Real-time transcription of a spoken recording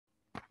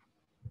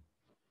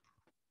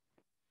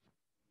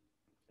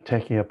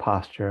taking a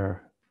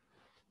posture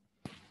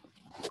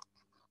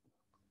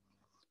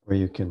where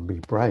you can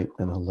be bright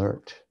and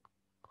alert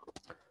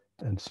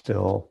and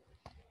still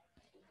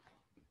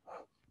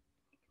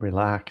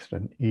relaxed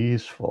and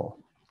easeful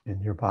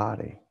in your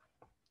body.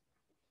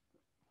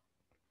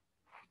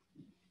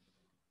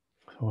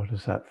 So what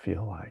does that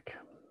feel like?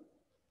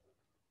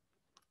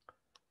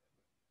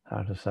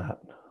 How does that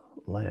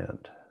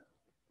land?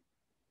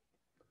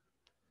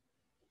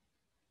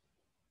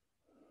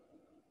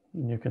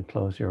 And you can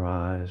close your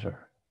eyes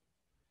or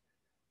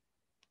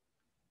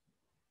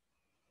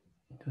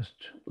just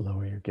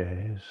lower your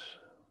gaze.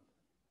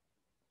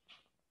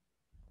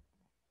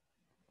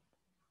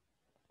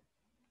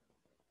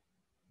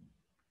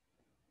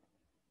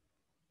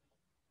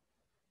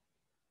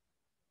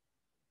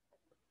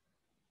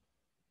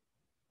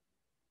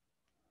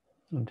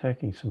 And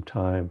taking some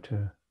time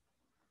to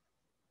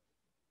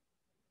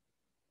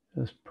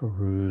just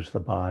peruse the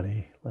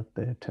body, let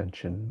the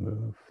attention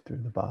move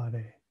through the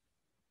body.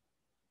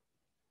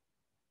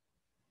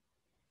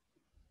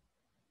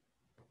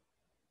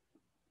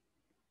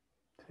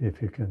 See if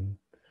you can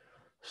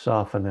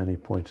soften any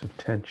points of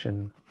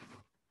tension.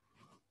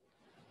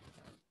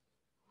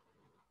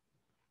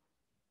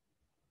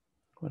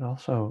 But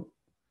also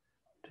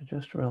to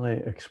just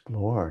really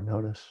explore,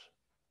 notice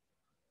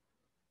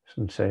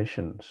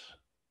sensations.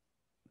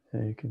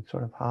 And you can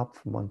sort of hop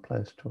from one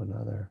place to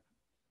another.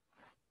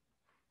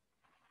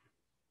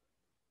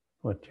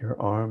 What do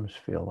your arms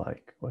feel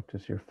like? What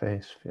does your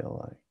face feel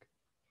like?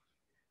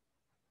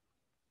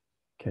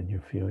 Can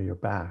you feel your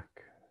back?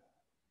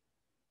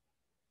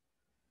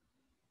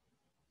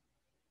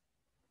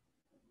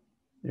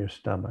 Your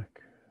stomach?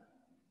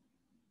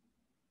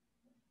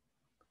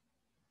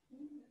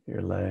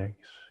 Your legs?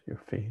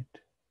 Your feet?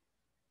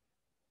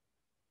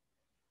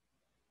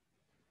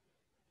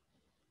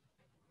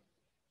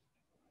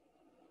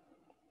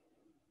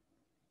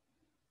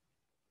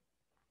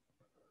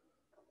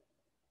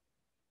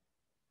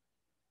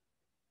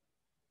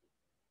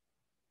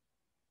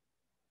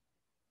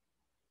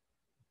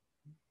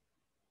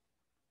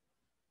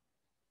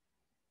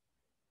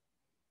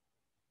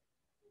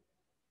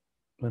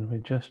 When we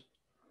just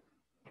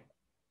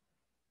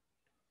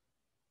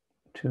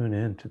tune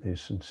into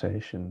these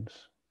sensations,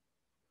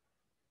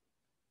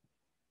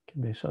 it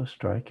can be so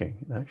striking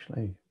and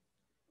actually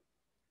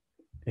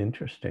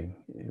interesting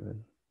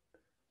even.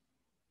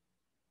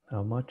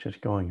 How much is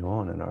going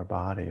on in our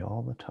body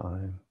all the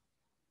time.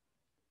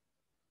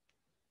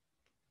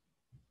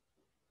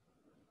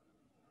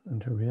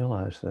 And to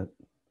realize that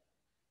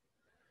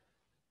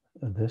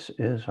this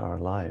is our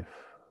life,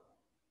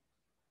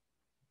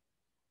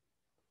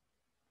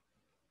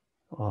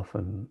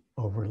 often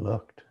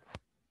overlooked.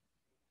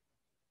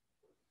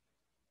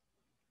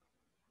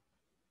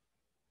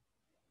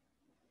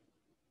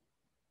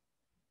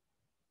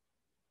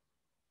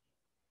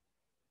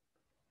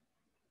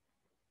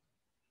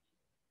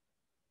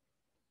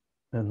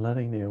 And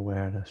letting the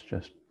awareness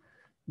just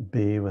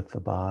be with the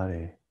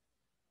body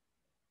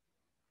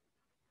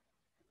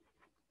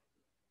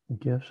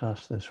gives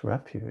us this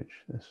refuge,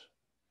 this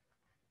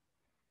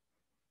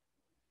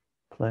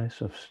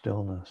place of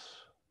stillness,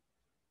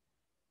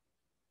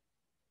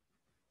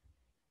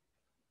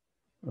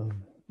 of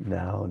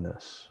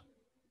nowness.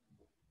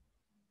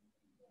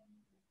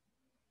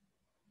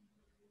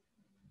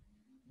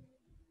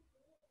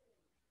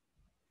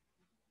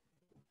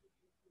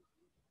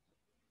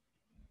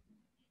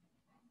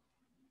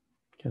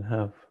 Can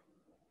have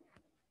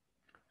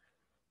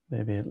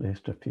maybe at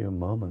least a few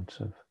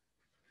moments of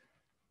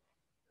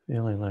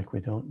feeling like we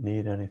don't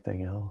need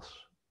anything else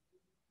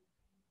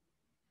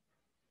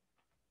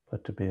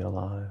but to be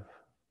alive,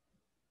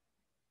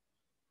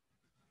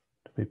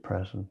 to be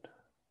present,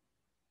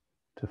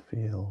 to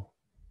feel.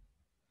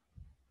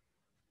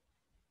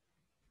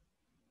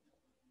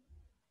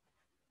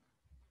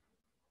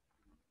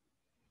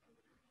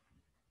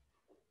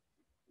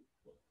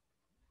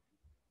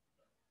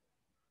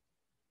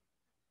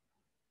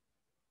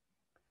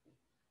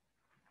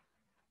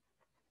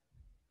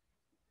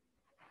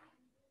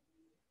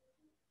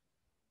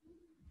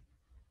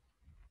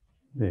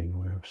 Being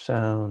aware of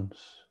sounds,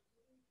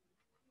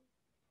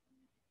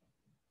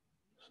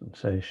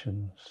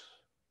 sensations,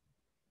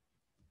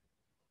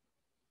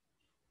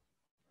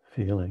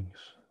 feelings,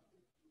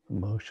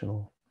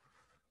 emotional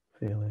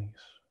feelings,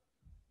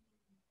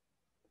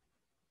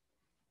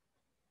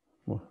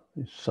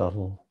 these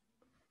subtle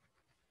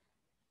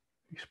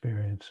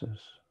experiences.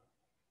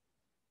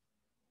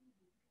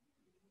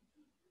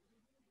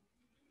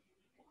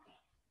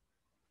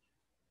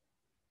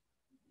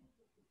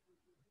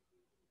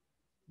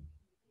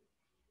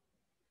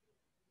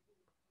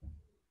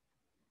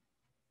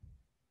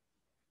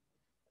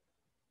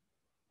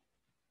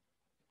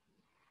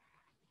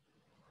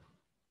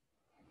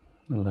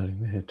 And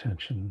letting the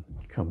attention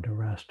come to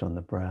rest on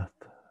the breath.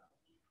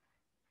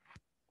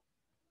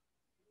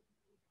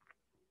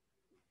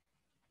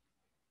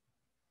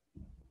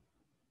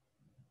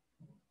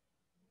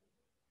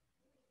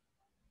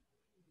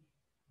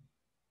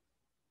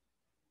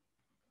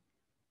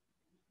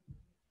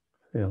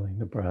 Feeling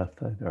the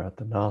breath either at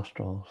the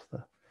nostrils,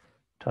 the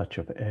touch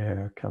of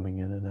air coming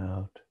in and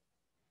out,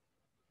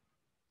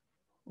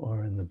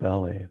 or in the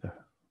belly, the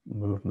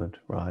movement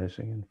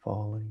rising and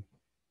falling.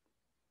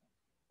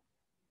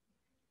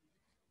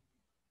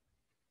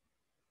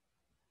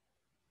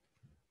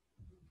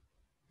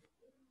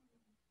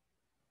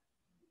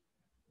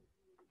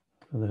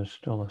 So there's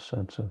still a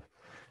sense of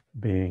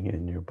being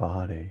in your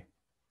body,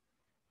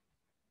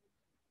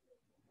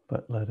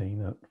 but letting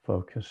that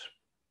focus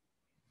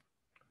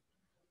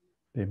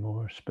be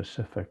more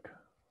specific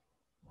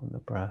on the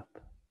breath.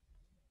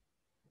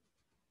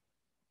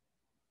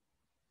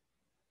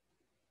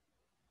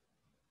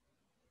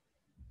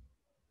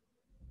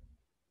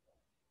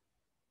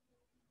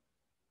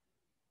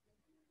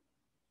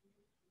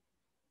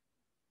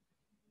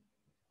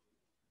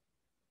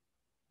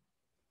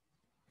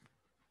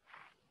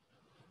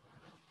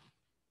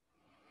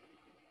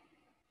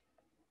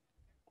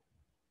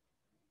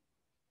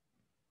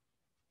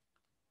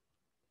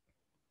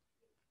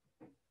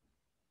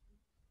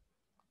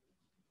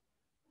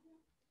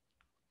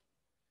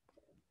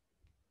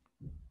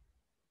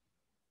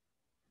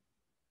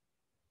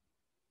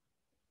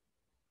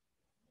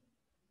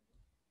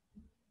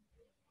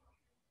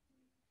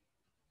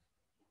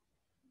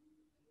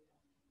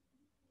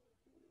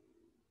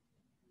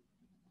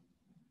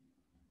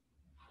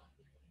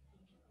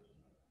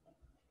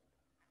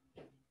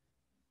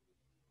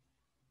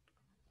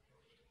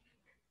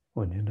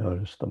 When you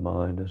notice the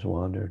mind has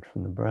wandered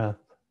from the breath,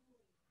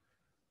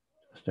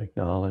 just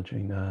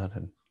acknowledging that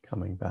and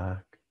coming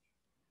back,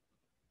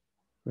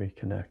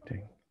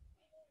 reconnecting.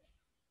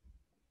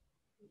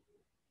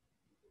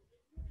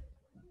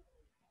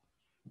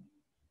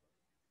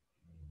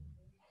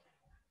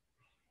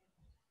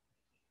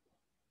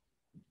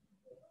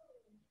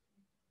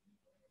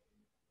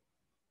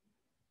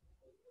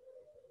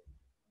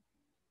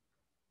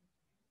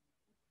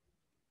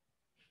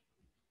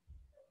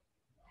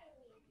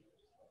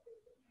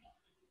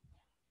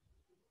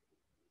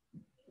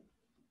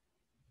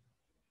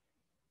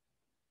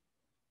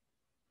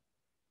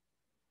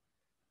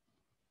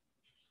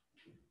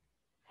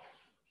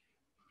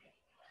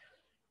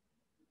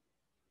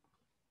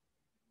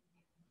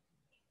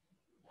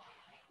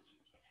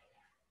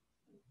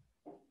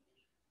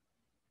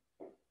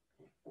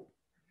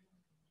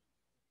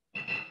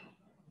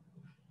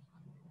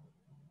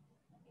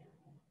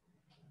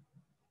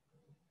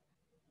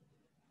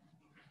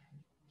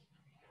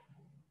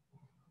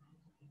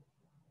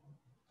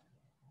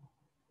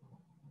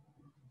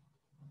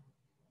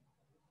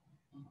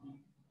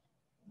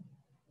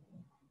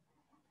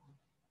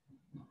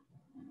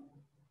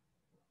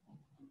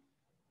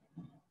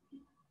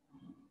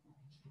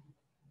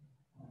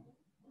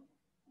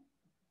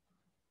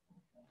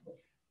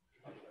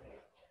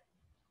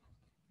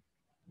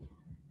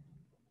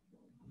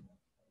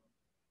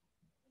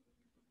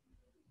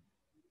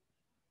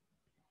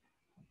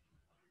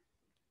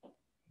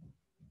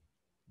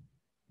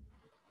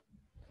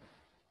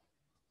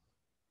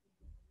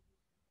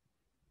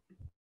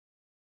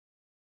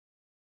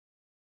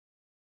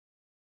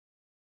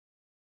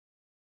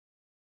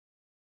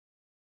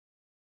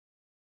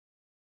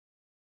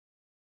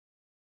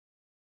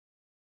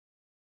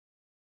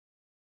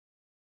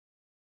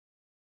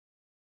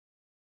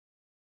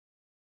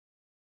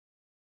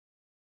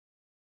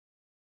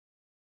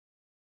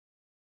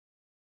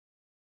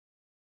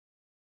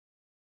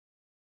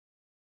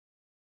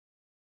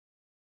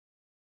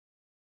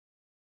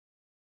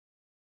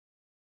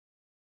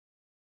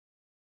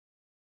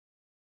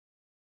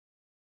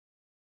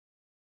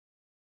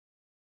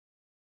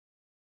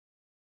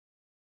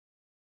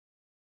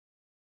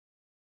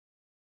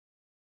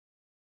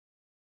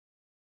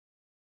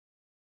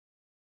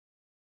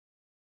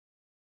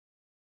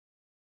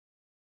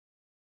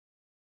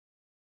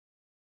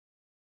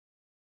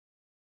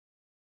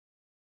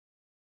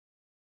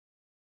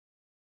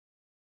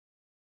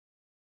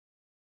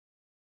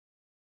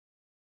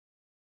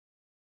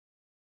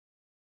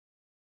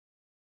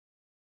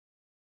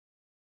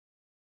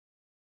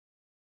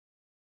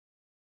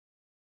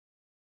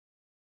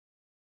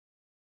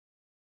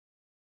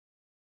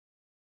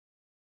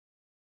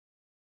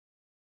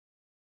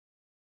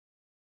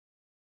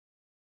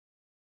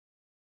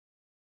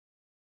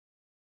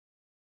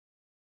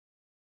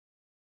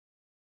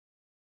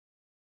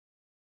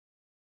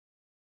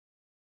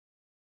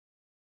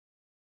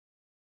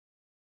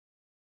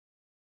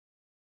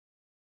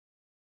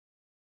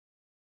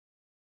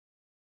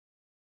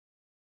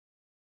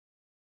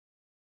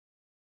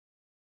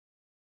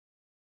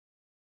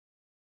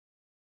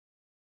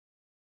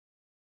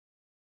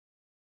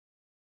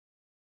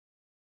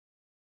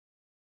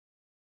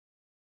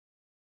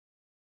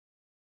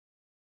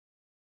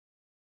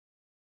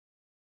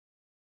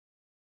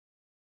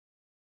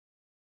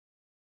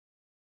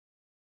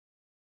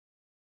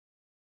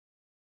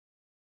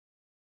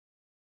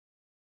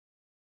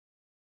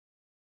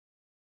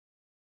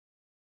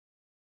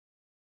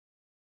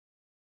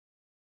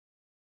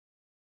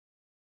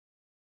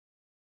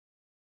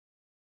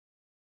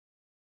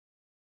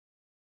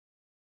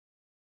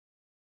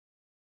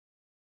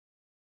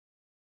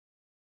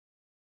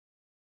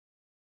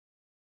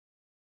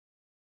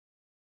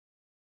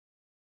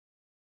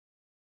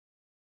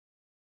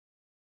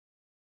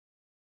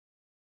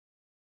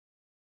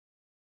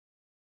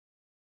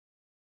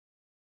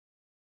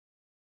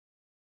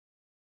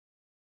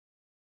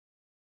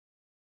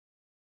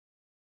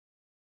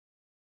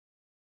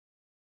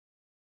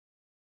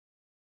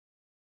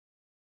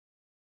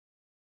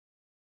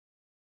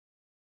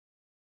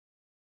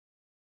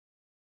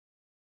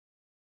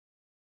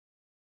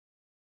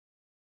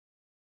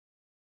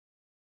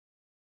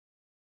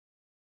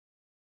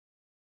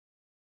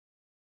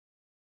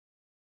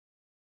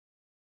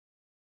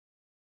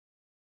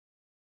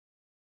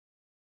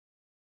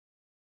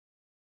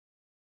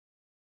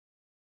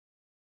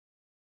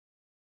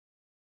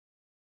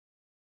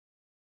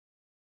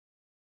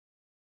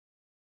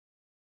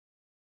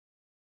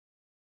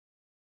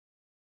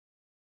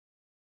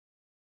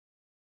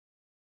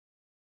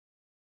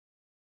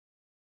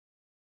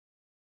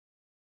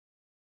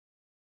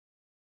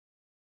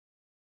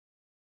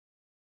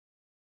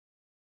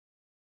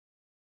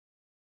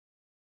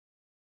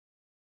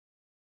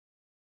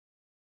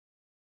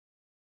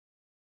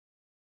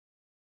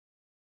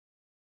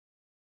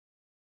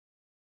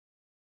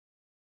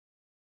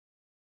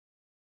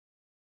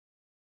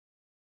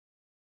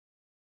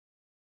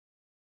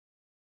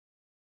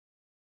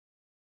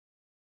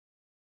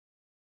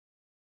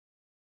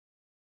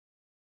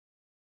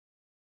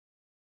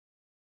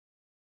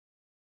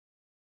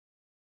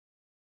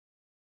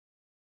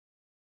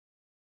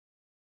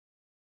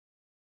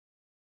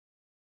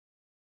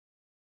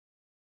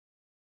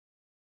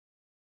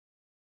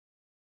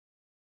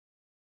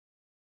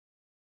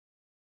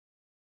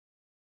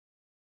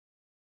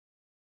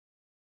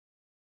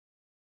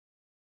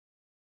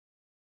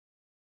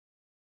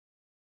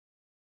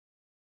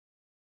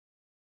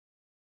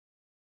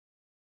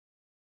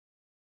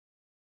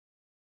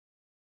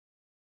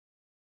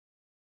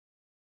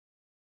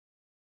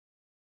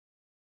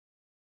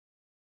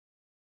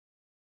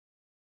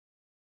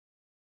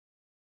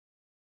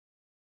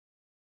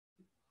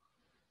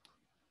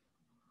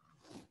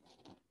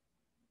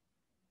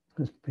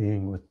 Just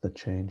being with the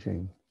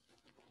changing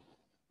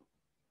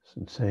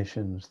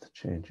sensations, the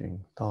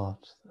changing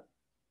thoughts,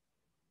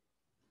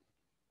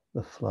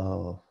 the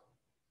flow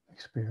of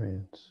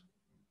experience.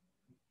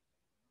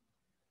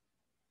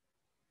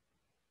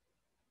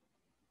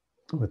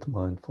 With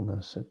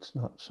mindfulness, it's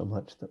not so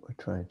much that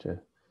we're trying to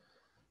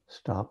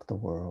stop the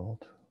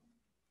world,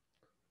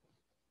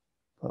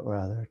 but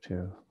rather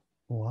to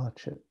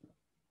watch it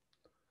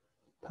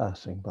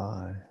passing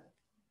by.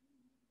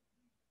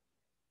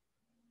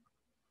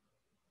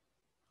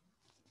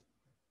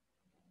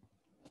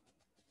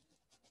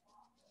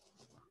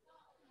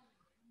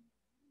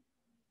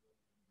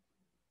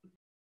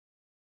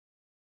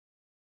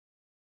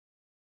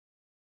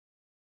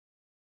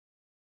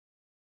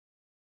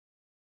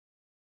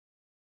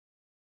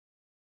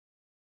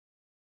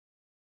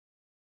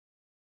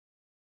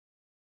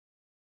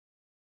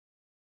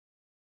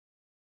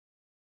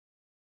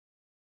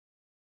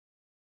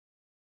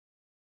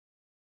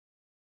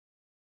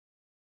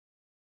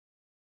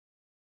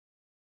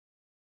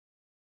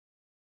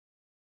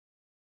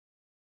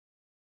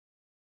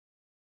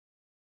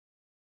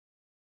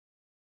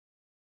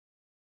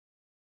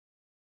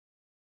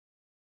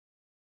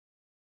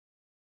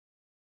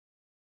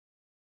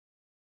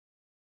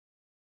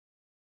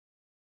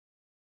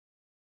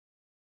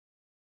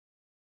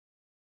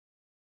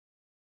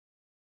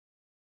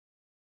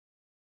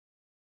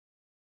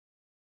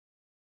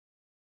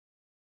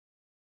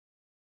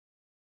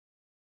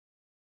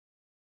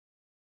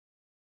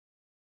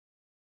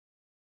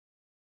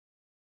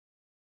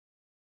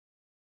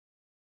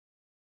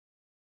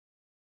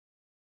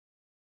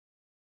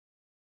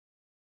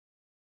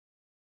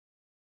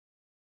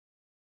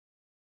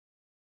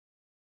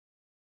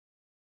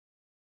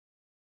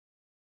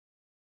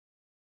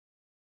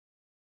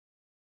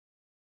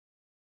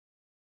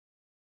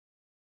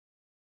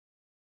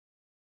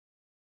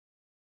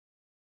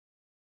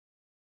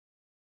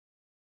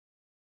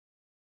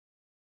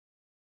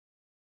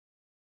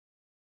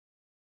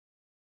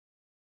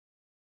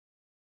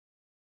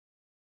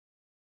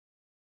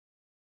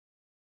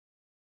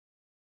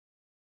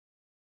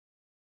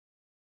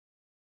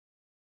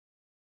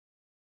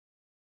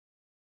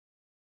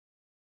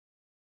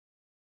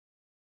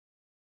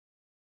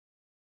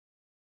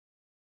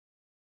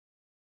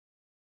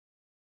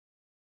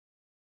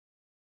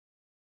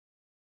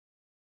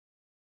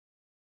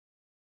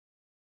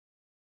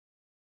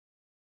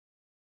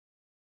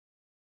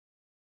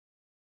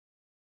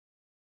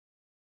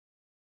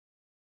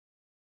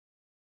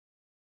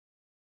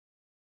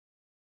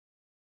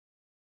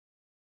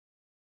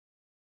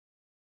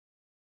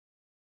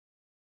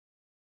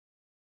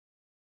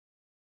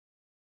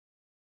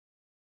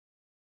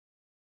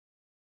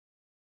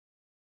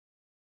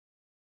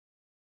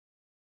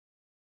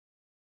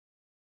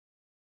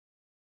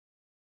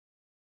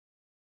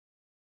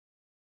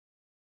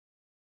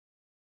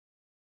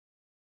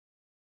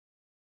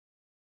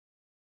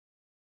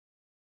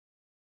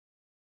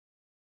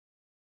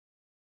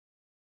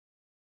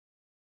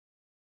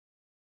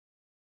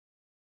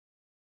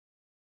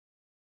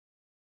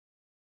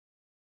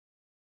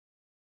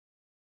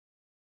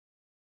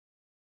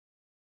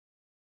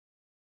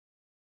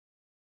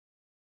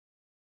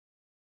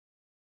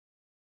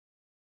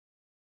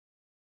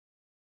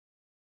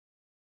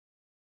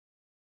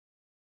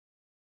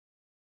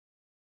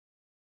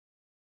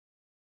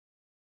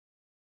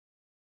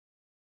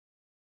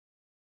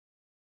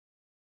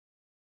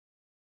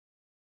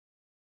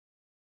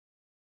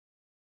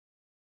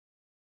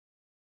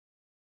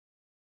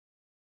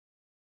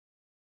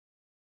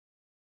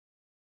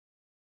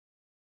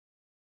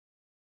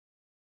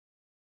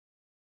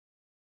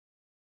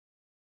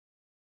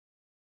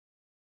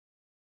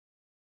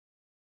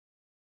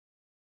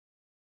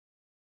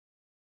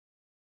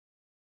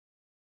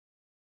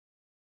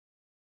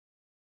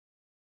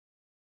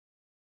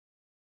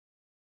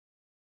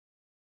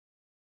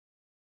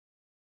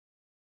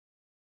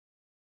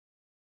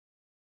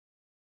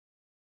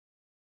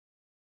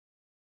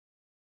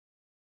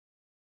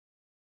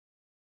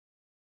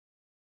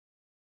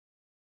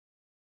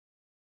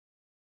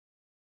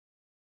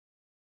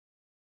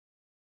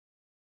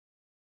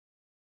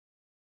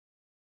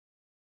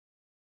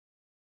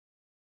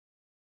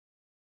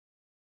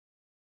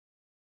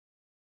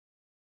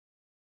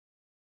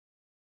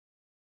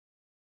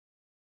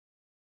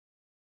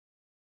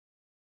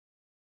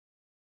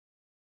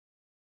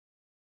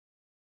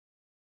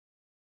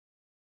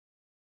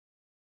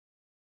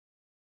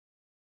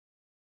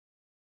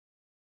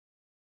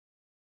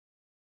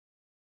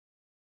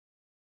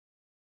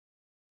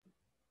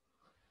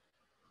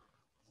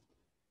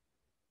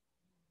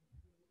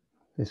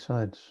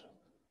 Besides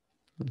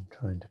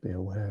trying to be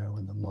aware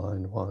when the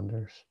mind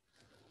wanders,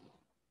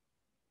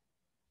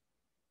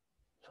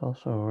 it's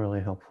also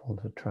really helpful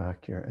to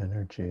track your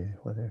energy,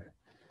 whether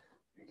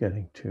you're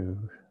getting too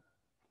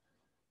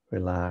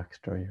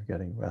relaxed or you're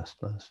getting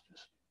restless.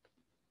 Just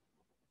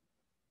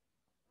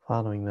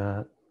following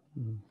that,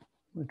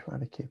 we try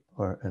to keep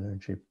our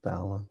energy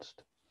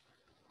balanced,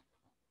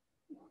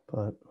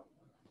 but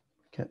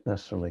can't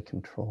necessarily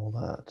control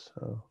that.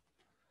 So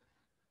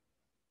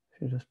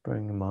you just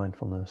bring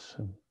mindfulness,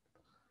 and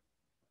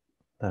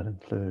that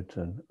includes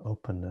an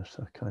openness,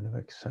 a kind of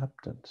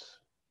acceptance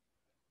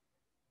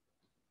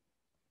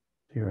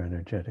to your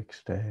energetic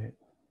state.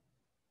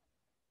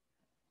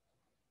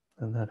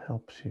 And that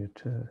helps you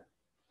to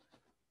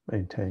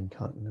maintain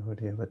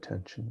continuity of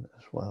attention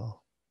as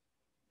well.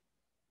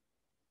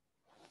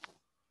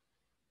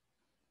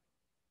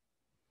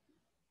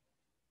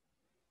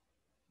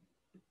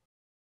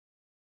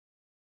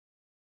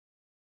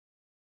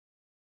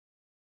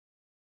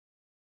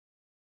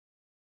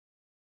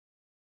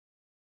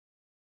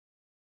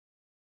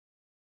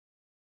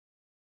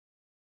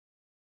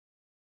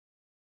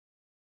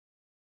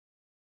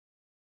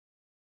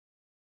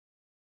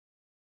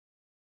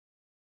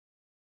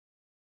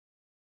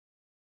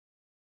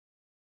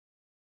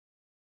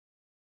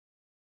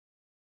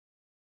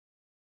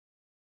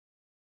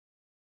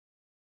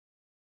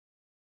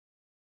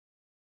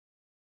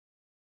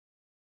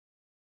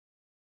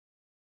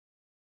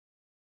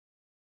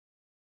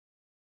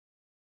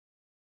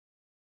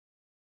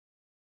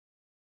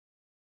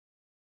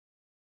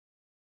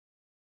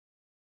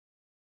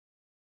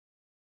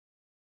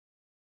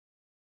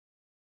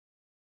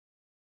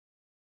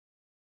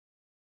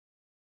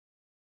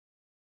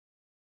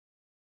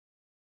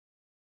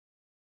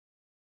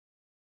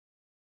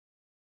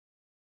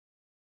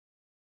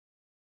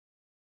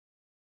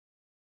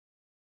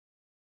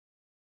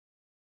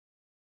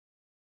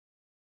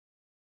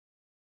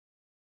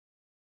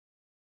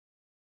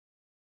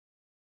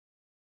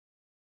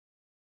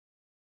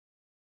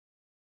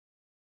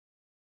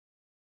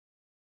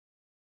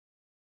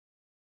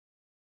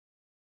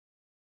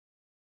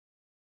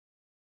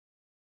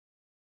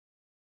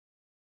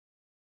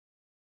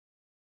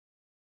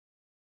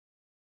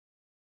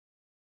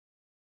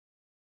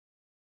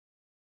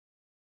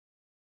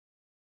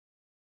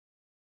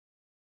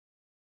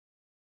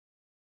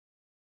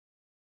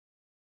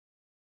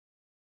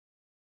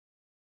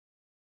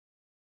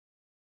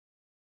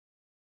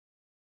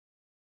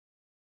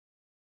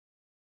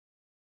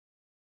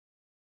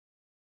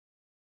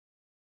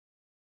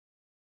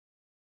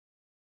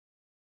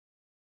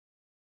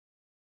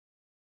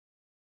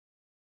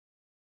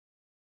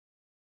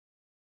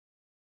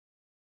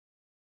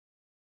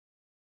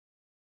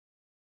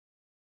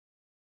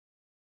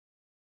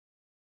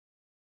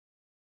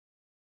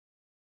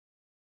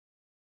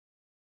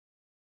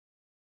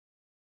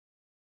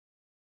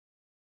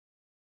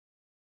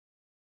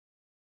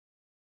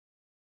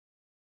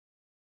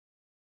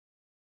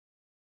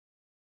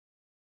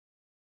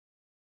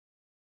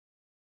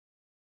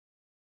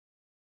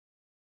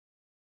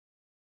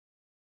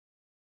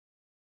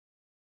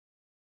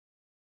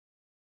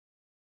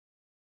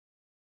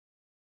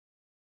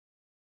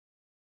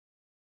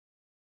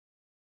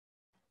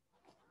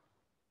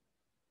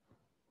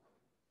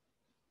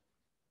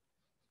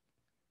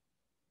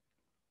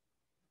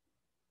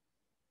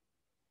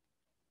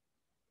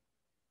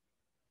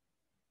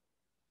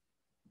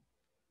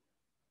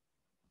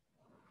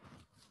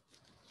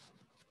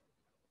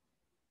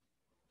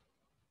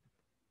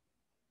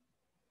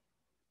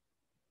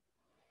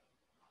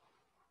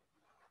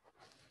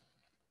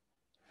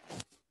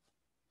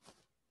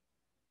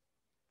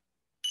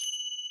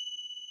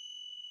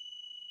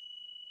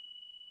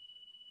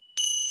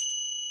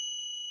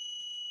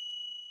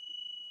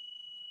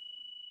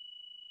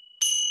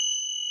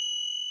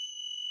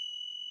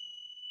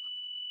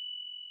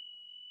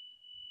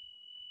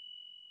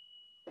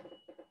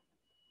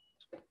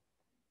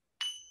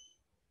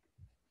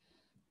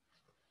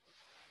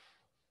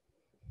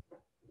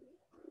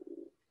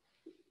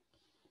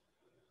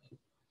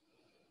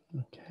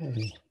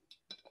 Okay.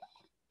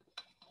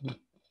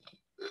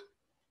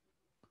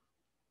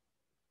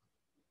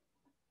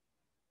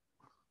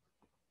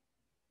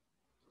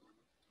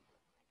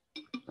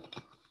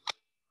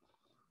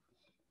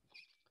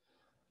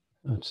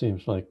 It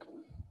seems like,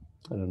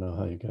 I don't know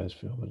how you guys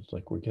feel, but it's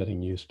like we're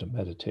getting used to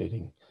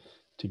meditating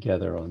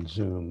together on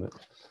Zoom.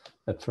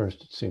 At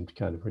first, it seemed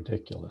kind of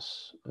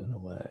ridiculous in a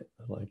way,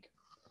 like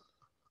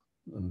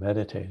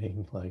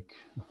meditating, like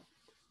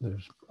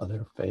there's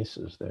other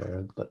faces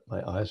there, but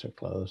my eyes are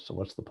closed, so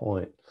what's the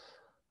point?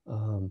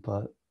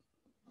 But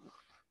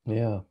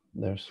yeah,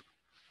 there's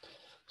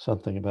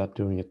something about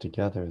doing it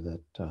together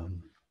that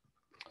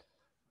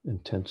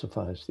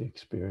intensifies the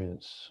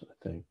experience, I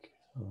think.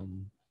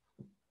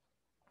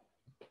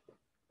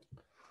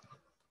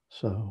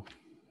 So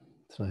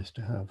it's nice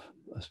to have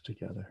us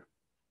together.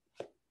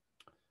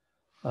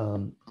 I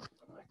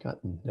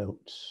got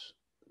notes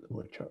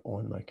which are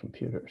on my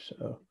computer,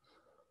 so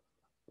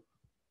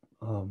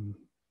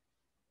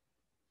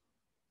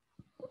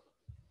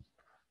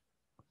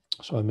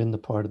so I'm in the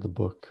part of the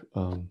book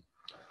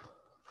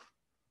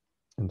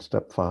in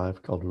step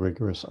 5 called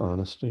Rigorous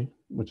Honesty,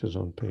 which is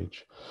on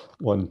page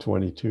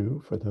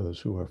 122 for those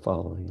who are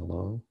following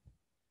along.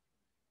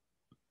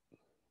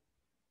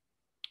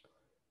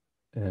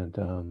 And,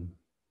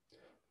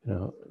 you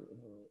know,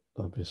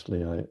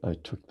 obviously I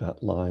took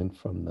that line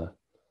from the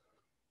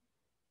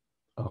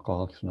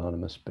Alcoholics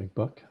Anonymous Big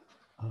Book.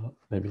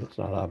 Maybe it's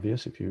not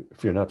obvious if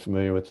you're not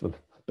familiar with the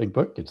big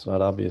book. It's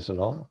not obvious at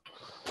all.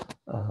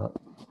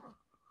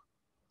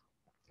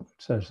 It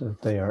says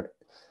that they are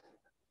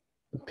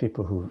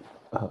people who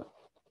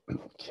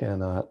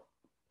cannot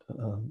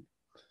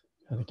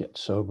get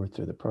sober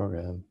through the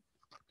program.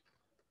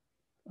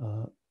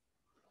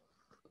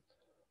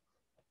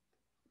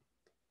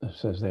 It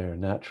says they are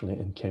naturally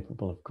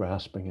incapable of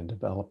grasping and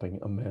developing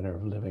a manner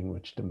of living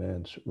which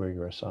demands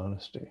rigorous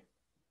honesty.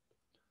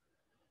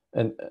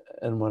 And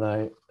when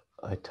I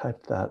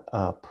typed that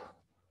up,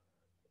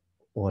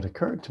 what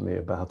occurred to me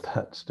about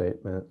that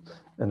statement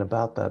and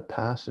about that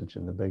passage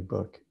in the big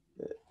book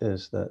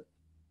is that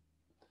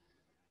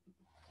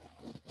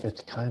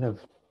it's kind of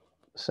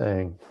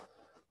saying,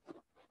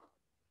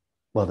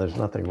 well, there's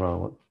nothing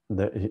wrong with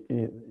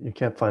you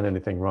can't find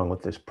anything wrong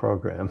with this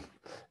program.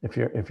 If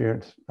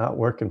you're not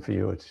working for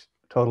you, it's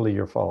totally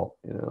your fault,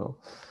 you know.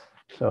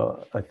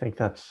 So I think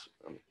that's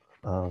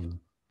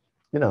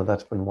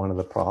that's been one of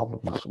the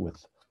problems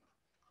with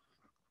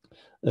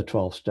the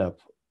 12-step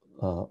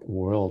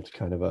world,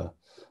 kind of a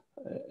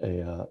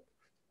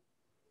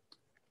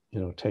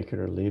take it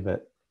or leave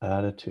it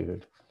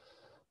attitude,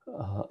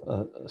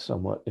 a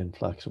somewhat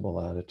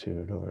inflexible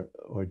attitude, or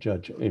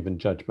even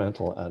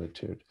judgmental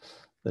attitude,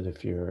 that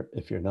if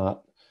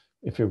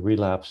you're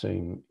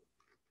relapsing,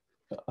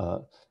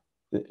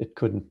 it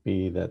couldn't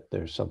be that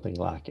there's something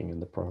lacking in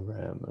the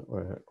program,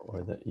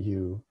 or that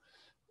you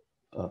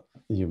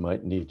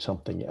might need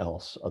something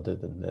else other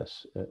than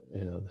this.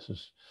 This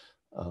is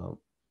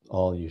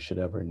all you should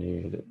ever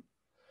need.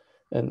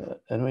 And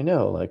we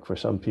know, like, for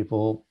some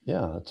people,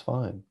 yeah, it's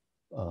fine.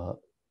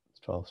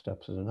 12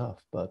 steps is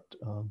enough, but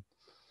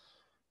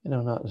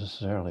not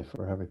necessarily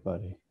for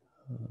everybody.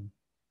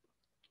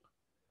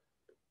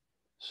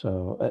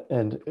 So,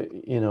 and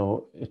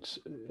it's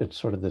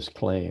sort of this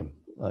claim,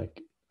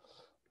 like,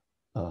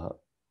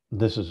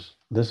 this is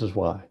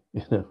why,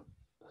 and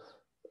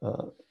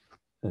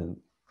I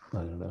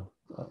don't know.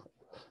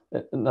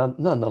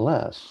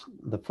 Nonetheless,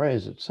 the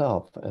phrase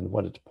itself and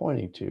what it's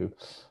pointing to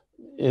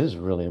is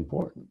really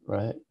important,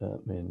 right? I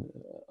mean,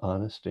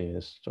 honesty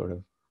is sort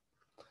of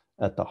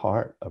at the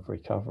heart of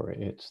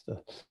recovery.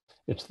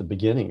 It's the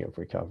beginning of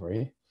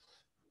recovery,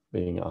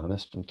 being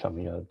honest and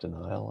coming out of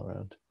denial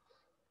around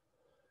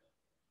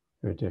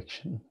your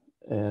addiction,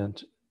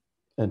 and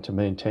to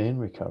maintain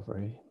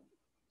recovery.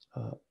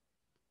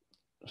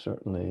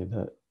 Certainly,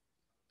 the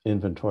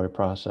inventory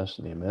process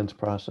and the amends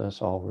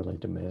process all really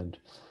demand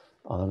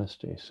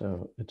honesty.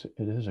 So it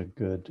is a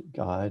good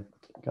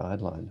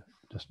guideline.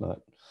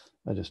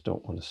 I just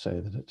don't want to say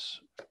that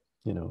it's,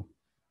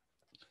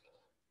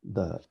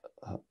 the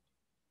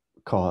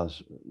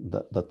cause,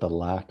 that the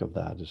lack of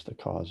that is the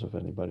cause of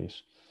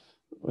anybody's,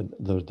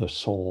 the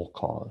sole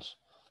cause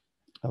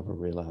of a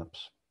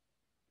relapse.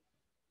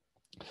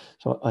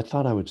 So I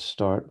thought I would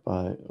start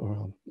by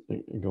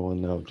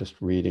going now, just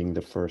reading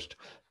the first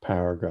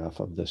paragraph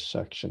of this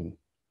section.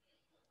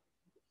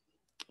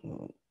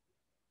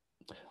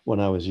 When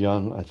I was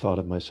young, I thought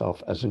of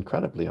myself as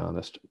incredibly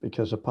honest,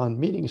 because upon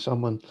meeting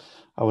someone,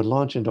 I would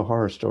launch into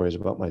horror stories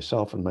about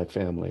myself and my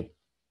family.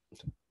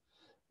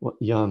 Well,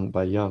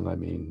 by young, I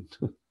mean,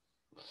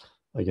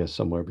 I guess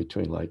somewhere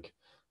between like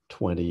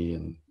 20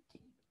 and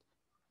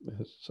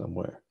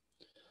somewhere.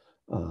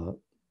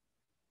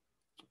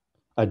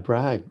 I'd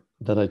brag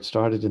that I'd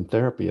started in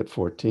therapy at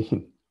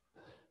 14,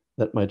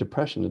 that my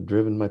depression had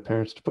driven my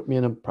parents to put me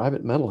in a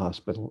private mental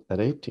hospital at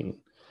 18,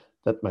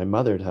 that my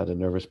mother had had a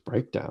nervous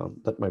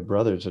breakdown, that my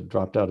brothers had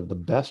dropped out of the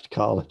best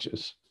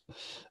colleges,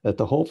 that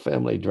the whole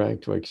family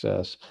drank to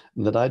excess,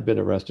 and that I'd been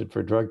arrested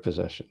for drug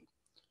possession.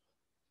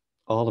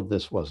 All of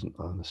this wasn't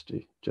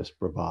honesty, just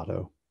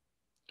bravado.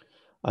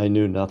 I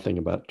knew nothing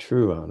about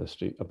true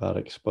honesty, about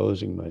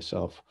exposing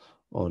myself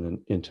on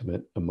an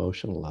intimate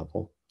emotional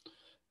level,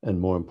 and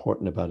more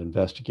important, about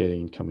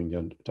investigating and coming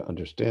to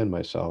understand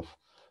myself,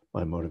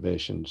 my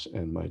motivations,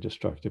 and my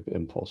destructive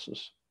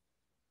impulses.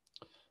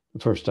 The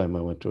first time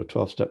I went to a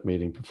 12-step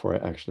meeting before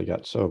I actually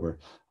got sober,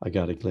 I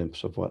got a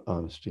glimpse of what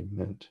honesty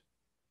meant.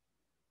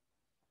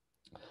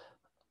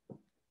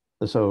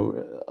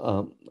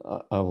 So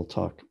I will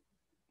talk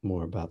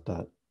more about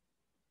that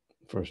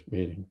first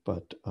meeting,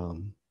 but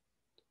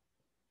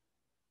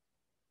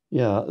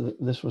yeah,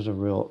 this was a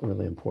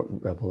really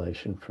important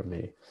revelation for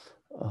me,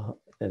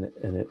 and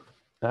it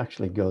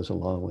actually goes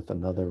along with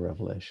another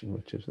revelation,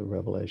 which is the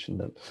revelation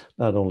that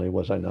not only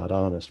was I not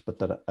honest, but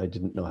that I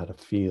didn't know how to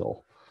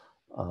feel.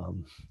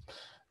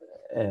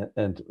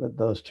 And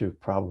those two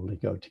probably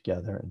go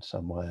together in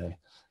some way.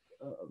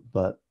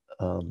 But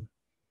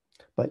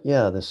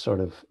yeah, this sort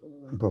of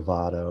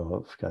bravado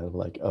of kind of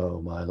like,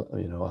 oh,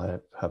 I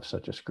have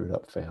such a screwed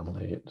up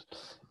family.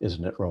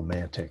 Isn't it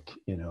romantic?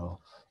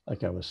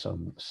 Like I was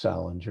some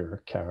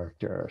Salinger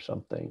character or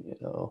something,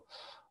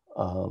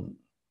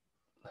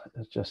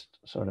 It's just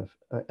sort of,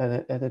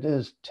 and it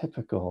is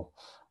typical,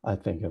 I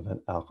think, of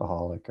an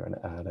alcoholic or an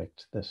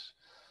addict, this,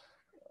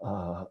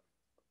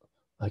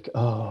 like,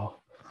 oh,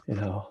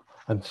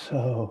 I'm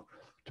so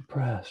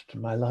depressed.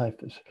 My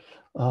life is,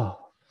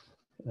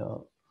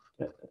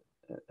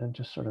 and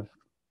just sort of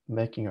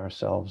making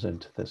ourselves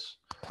into this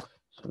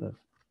sort of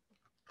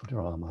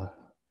drama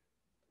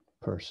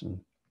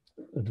person,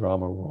 the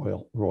drama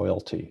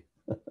royalty.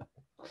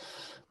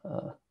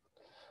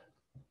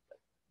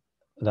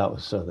 That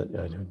was so that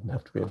I didn't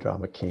have to be a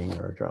drama king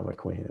or a drama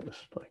queen. It was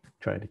like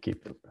trying to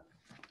keep it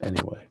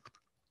anyway,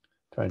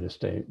 trying to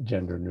stay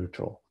gender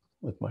neutral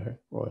with my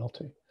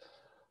royalty.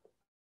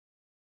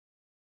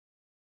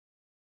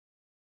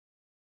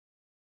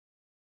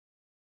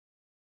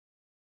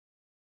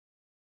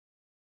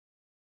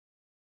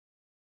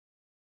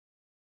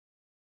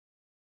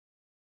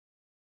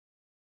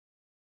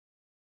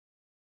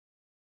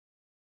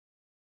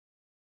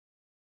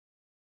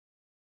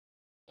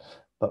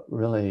 But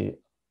really,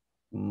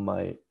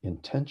 my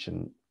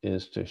intention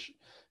is to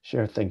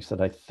share things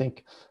that I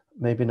think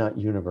maybe not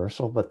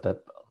universal, but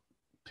that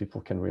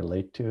people can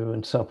relate to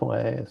in some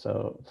way.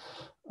 So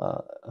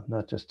I'm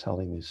not just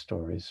telling these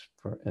stories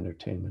for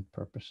entertainment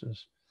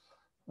purposes,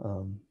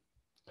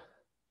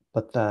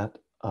 but that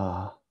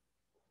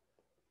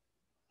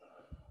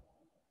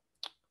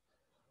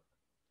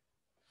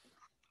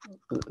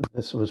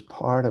this was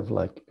part of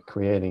like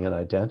creating an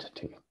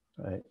identity,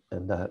 right?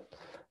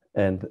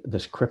 And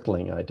this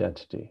crippling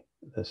identity,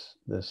 this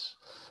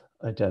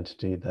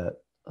identity that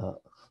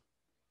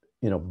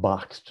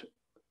boxed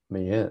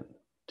me in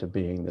to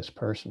being this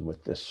person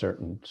with this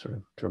certain sort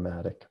of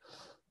dramatic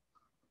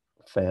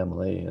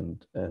family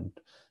and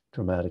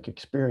dramatic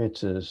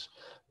experiences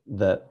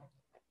that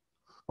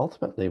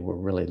ultimately were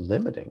really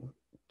limiting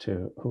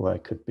to who I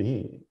could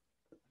be.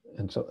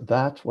 And so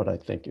that's what I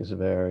think is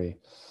very,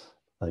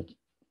 like,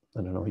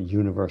 I don't know,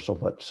 universal,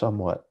 but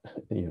somewhat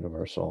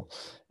universal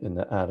in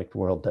the addict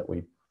world, that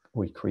we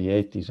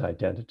create these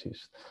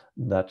identities.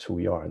 That's who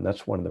we are. And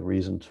that's one of the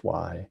reasons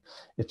why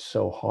it's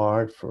so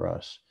hard for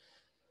us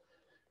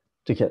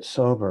to get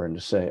sober and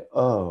to say,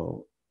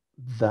 oh,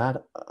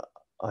 that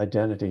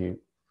identity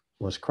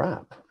was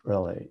crap,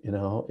 really.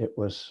 It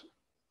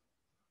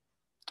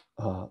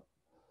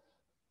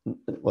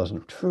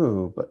wasn't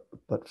true,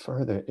 but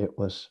further, it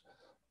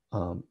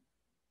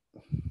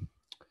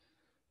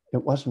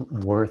wasn't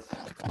worth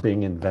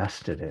being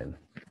invested in,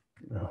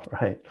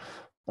 right?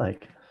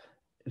 Like,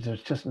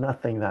 there's just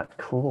nothing that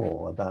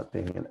cool about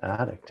being an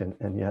addict,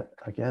 and yet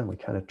again we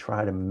kind of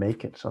try to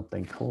make it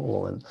something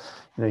cool. And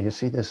you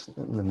see this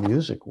in the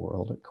music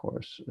world, of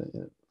course,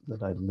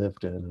 that I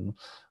lived in. And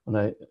when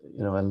I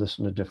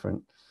listen to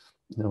different,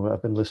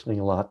 I've been listening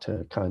a lot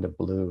to Kind of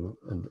Blue,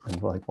 and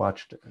like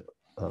watched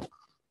a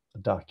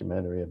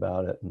documentary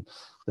about it, and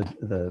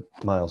the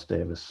Miles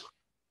Davis,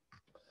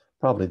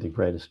 probably the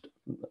greatest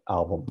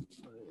album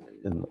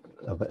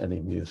of any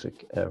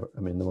music ever.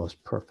 I mean, the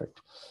most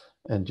perfect.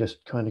 And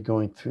just kind of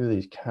going through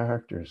these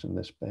characters in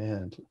this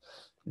band,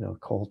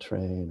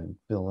 Coltrane and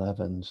Bill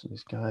Evans, and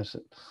these guys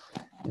that,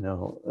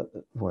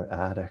 were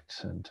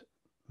addicts and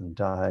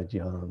died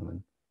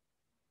young.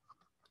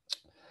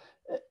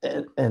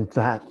 And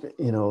that,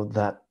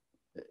 that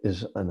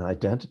is an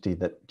identity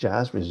that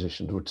jazz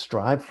musicians would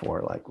strive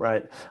for. Like,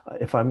 right,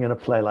 if I'm going to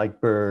play like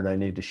Bird, I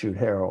need to shoot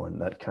heroin,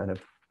 that kind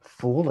of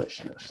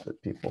foolishness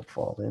that people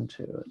fall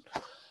into.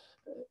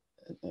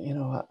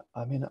 And,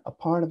 I mean, a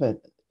part of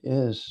it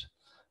is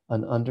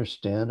an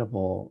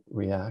understandable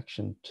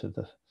reaction to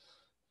the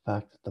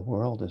fact that the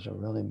world is a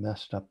really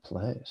messed up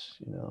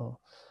place,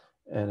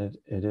 and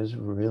it is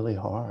really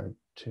hard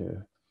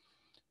to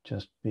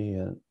just be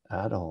an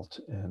adult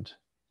and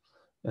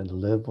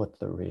live with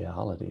the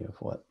reality of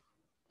what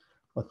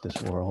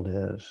this world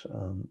is,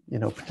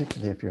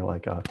 particularly if you're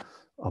like a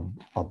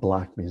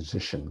black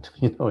musician,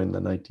 in the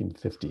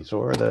 1950s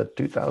or the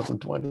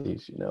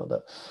 2020s,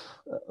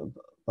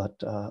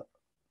 but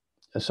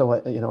so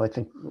I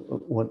think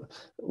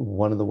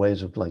one of the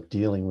ways of like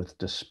dealing with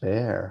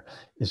despair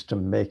is to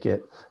make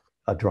it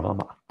a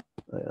drama.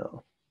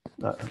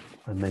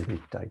 I may be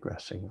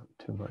digressing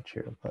too much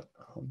here, but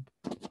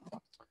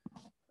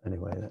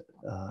anyway,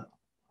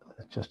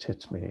 it just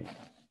hits me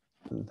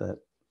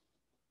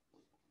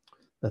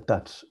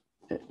that's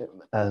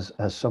as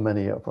so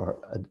many of our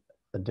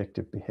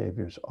addictive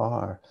behaviors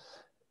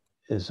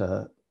is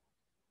a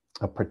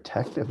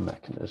protective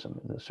mechanism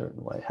in a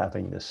certain way,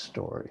 having this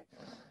story.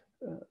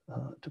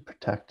 To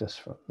protect us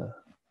from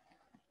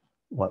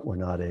what we're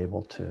not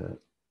able to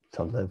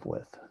live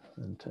with,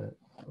 and to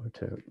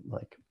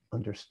like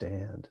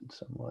understand in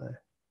some way.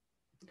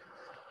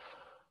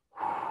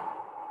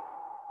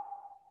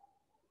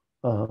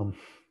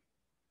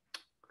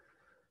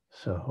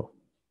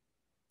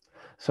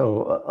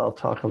 So I'll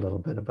talk a little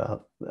bit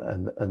about,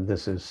 and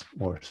this is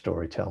more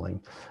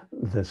storytelling,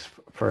 this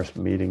first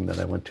meeting that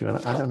I went to. And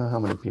I don't know how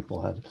many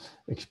people had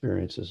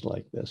experiences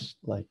like this,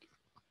 like,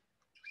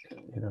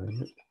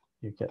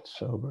 you get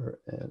sober,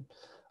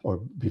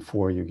 or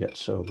before you get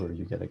sober,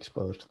 you get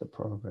exposed to the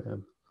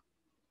program.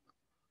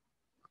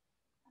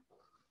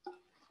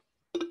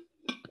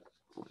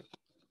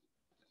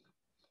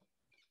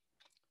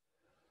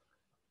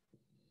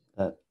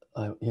 That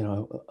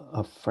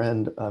a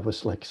friend, I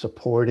was like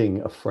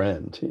supporting a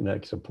friend,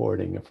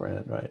 supporting a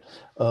friend, right?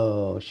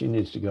 Oh, she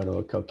needs to go to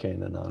a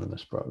Cocaine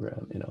Anonymous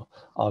program,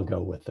 I'll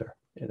go with her,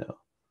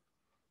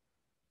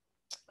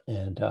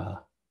 and,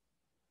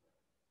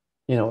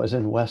 it was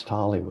in West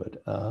Hollywood.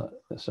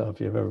 So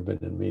if you've ever been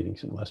in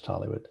meetings in West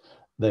Hollywood,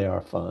 they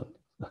are fun.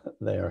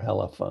 They are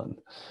hella fun.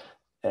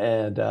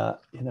 And,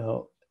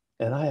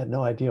 and I had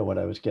no idea what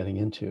I was getting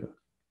into.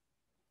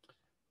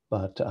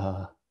 But,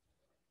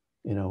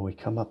 we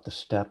come up the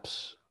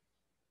steps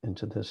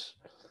into this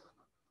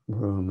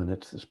room, and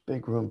it's this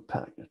big room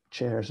packed with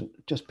chairs, and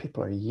just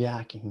people are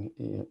yakking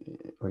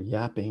or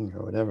yapping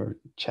or whatever,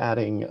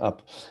 chatting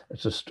up.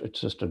 It's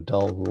just a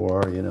dull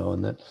roar,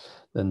 and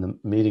then the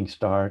meeting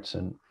starts,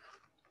 and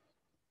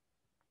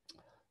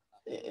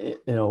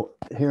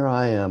here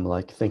I am,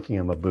 like thinking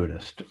I'm a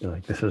Buddhist.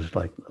 Like this is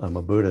like I'm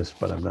a Buddhist,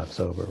 but I'm not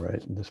sober,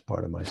 right? In this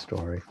part of my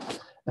story,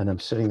 and I'm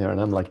sitting there, and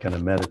I'm like going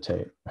to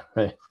meditate,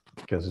 right?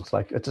 Because it's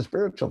like it's a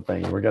spiritual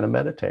thing. We're going to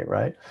meditate,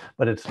 right?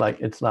 But it's like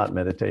it's not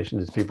meditation.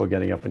 It's people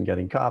getting up and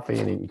getting coffee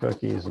and eating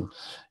cookies, and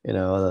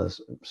the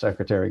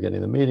secretary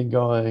getting the meeting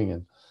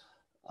going,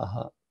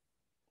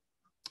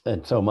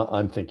 and so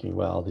I'm thinking,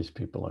 well, these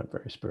people aren't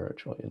very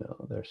spiritual.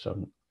 They're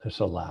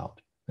so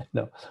loud.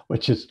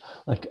 Which is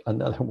like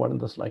another one of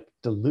those like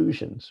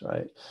delusions,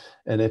 right?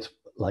 And it's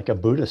like a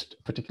Buddhist,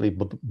 particularly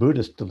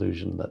Buddhist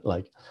delusion that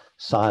like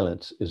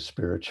silence is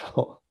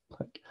spiritual.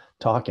 Like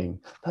talking,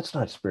 that's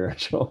not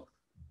spiritual.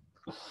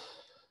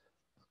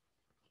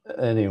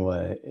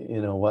 Anyway,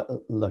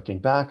 looking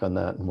back on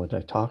that, and what I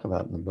talk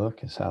about in the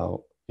book is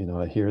how,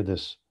 I hear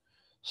this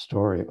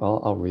story.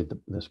 I'll read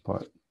this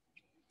part.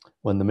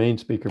 When the main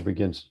speaker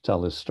begins to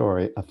tell his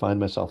story, I find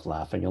myself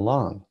laughing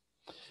along.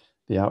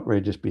 The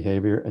outrageous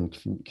behavior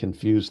and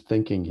confused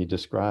thinking he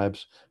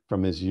describes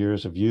from his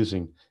years of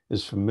using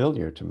is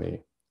familiar to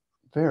me,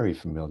 very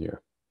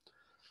familiar.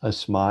 I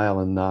smile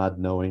and nod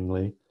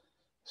knowingly.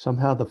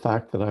 Somehow the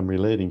fact that I'm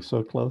relating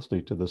so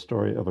closely to the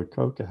story of a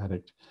coke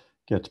addict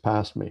gets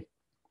past me.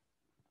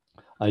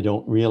 I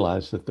don't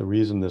realize that the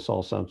reason this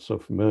all sounds so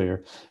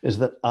familiar is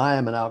that I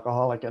am an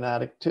alcoholic and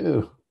addict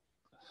too.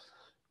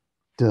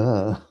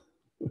 Duh.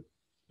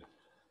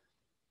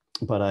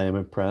 But I am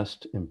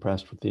impressed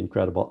with the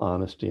incredible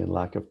honesty and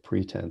lack of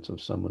pretense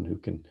of someone who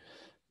can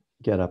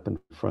get up in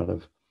front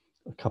of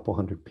a couple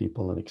hundred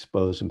people and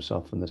expose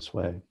himself in this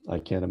way. I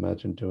can't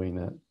imagine doing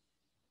that.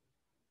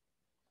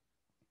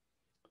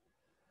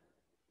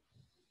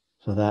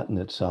 So that in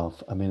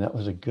itself, that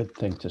was a good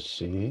thing to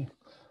see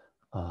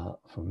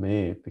for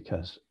me,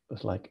 because it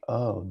was like,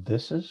 oh,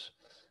 this is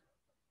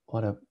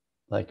what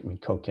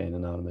Cocaine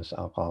Anonymous,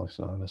 Alcoholics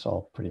Anonymous,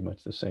 all pretty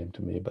much the same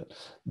to me, but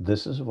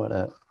this is what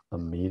a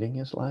meeting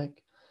is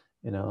like,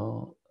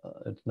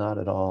 it's not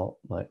at all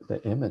like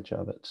the image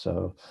of it.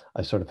 So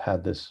I sort of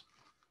had this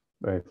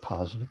very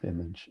positive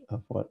image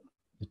of what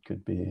it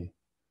could be.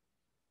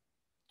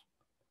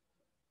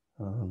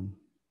 And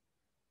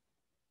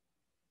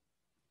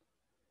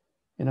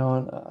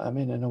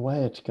in a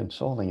way it's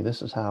consoling.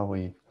 This is how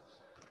we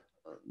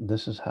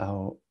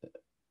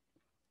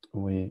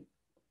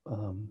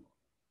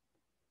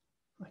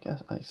I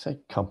guess I say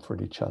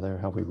comfort each other,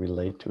 how we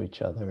relate to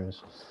each other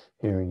is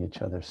hearing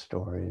each other's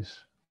stories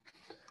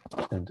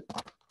and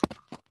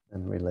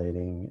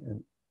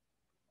relating,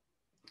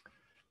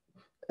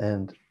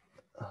 and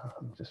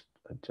I'm just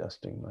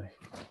adjusting my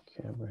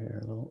camera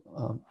here a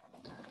little.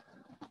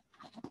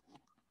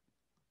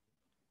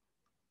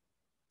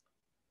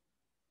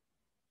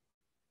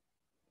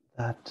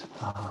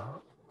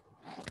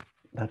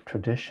 That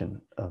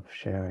tradition of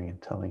sharing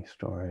and telling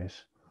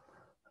stories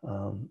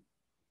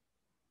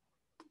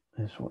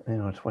is,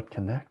 it's what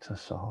connects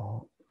us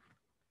all,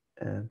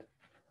 and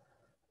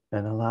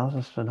allows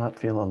us to not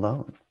feel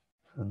alone,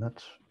 and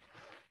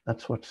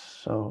that's what's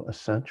so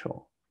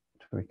essential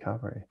to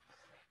recovery.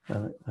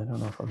 And I don't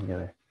know if I'm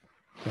gonna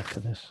get to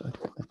this. I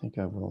think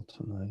I will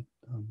tonight.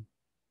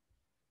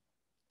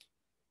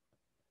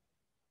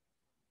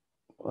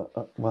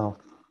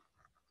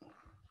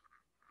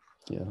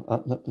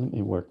 Let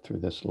me work through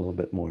this a little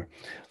bit more.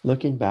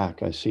 Looking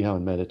back, I see how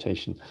in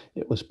meditation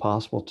it was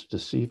possible to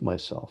deceive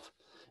myself.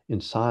 In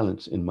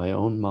silence, in my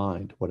own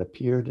mind, what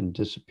appeared and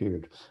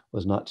disappeared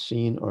was not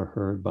seen or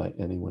heard by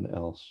anyone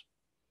else.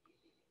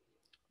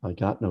 I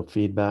got no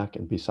feedback,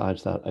 and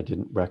besides that, I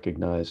didn't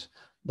recognize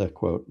the,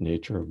 quote,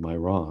 nature of my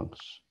wrongs.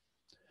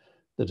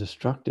 The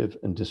destructive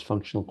and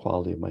dysfunctional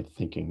quality of my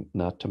thinking,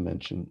 not to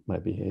mention my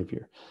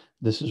behavior.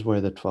 This is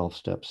where the 12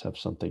 steps have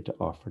something to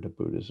offer to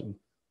Buddhism.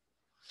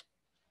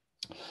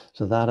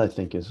 So that, I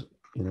think, is,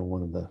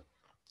 one of the,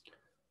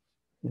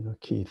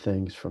 key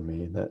things for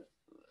me that,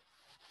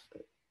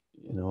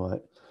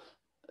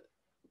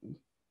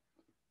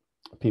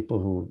 people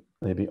who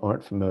maybe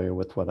aren't familiar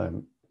with what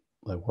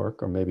my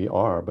work, or maybe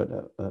are, but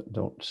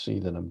don't see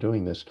that I'm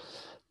doing this,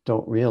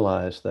 don't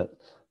realize that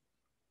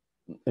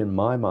in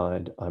my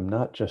mind, I'm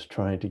not just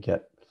trying to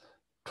get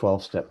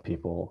 12-step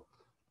people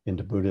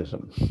into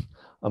Buddhism.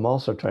 I'm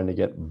also trying to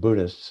get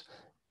Buddhists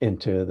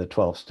into the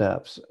 12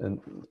 steps, and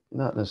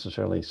not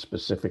necessarily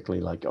specifically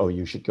like, oh,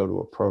 you should go to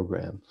a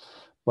program,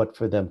 but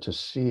for them to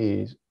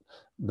see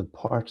the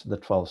parts of the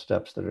 12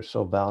 steps that are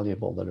so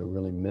valuable that are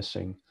really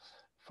missing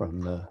from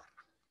the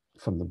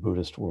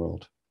Buddhist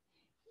world.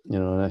 You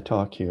know, and I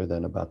talk here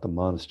then about the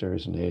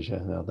monasteries in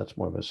Asia. Now that's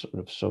more of a sort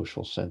of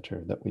social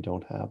center, that we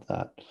don't have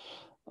that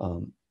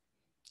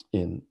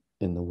in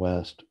the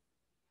West.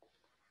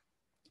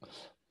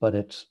 But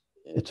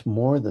it's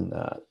more than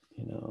that,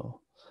 you know.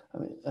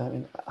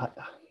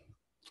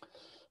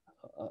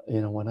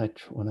 You know, when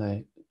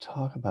I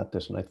talk about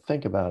this and I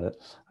think about it,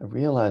 I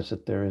realize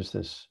that there is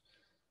this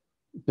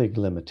big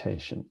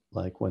limitation.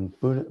 Like when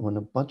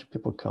a bunch of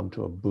people come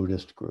to a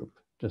Buddhist group,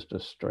 just a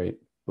straight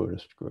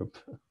Buddhist group,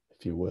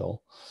 if you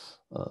will,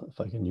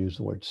 if I can use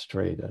the word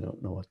straight, I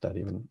don't know what that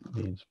even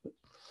means,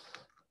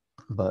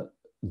 but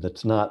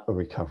that's not a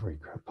recovery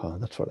group.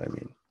 That's what I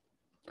mean.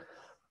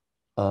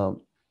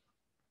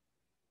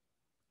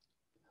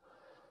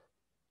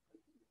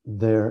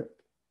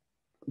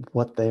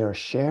 What they are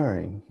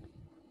sharing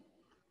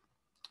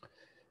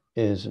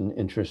is an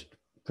interest,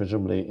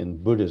 presumably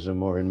in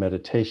Buddhism or in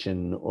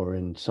meditation or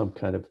in some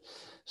kind of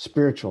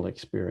spiritual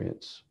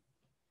experience.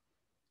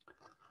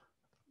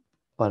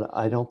 But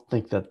I don't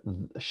think that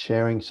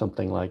sharing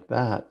something like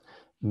that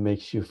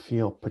makes you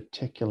feel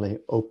particularly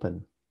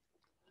open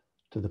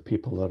to the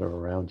people that are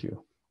around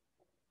you.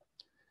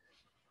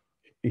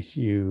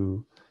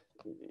 You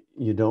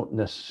don't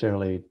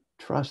necessarily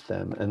trust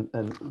them.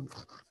 And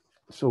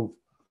so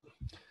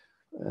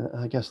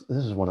I guess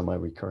this is one of my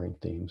recurring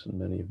themes, and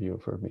many of you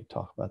have heard me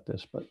talk about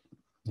this, but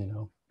you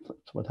know,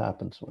 that's what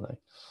happens when I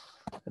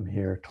am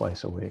here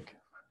twice a week,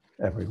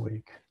 every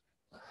week,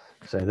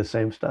 say the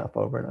same stuff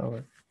over and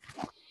over.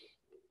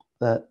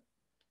 That,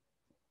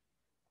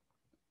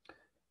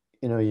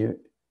 you know,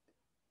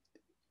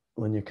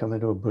 when you come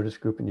into a Buddhist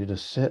group and you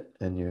just sit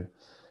and you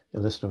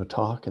listen to a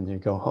talk and you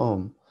go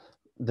home,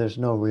 there's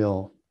no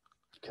real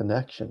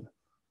connection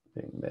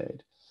being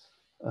made.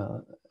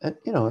 And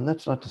you know, and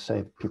that's not to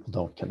say people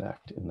don't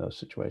connect in those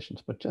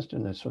situations, but just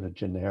in a sort of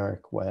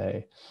generic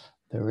way,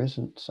 there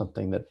isn't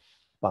something that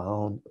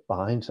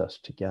binds us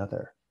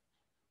together.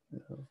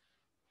 You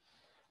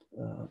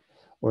know?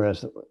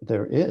 Whereas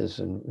there is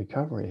in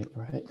recovery,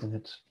 right?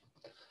 And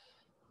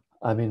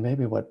I mean,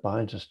 maybe what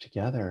binds us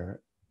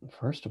together,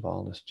 first of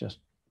all, is just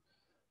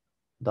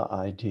the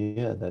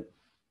idea that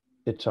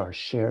it's our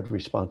shared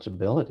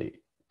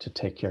responsibility to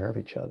take care of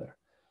each other,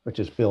 which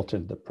is built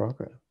into the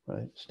program,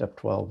 right? Step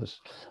 12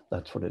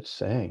 that's what it's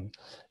saying.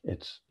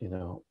 It's, you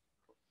know,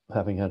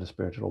 having had a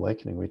spiritual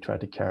awakening, we try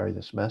to carry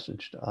this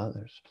message to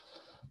others.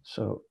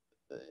 So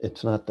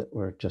it's not that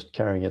we're just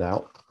carrying it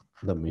out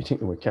the meeting,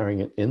 we're carrying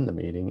it in the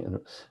meeting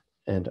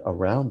and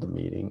around the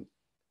meeting.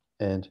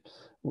 And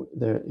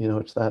there, you know,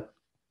 it's that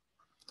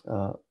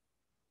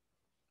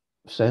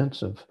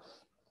sense of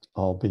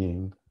all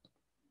being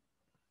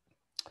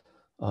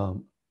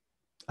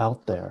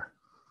out there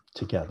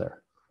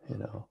together, you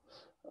know,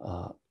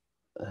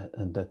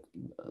 and that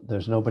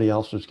there's nobody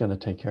else who's going to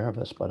take care of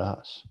us but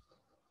us.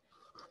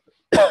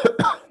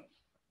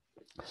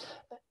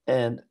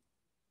 and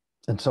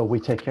so we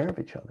take care of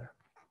each other,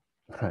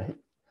 right?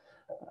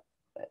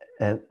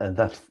 And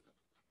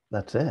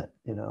that's it,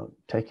 you know,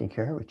 taking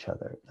care of each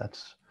other.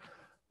 That's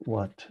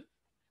what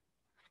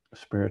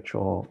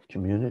spiritual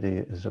community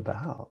is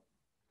about.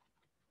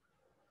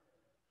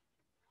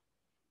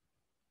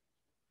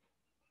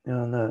 You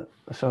know,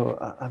 so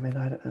I mean,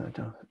 I don't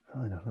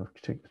know,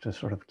 to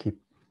sort of keep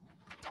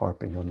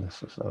harping on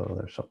this as though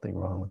there's something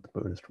wrong with the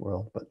Buddhist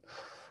world, but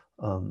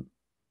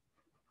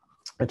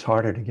it's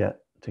harder to get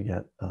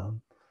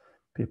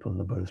people in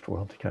the Buddhist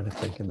world to kind of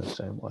think in the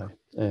same way.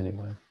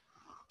 Anyway,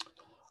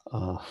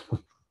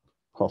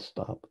 I'll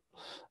stop.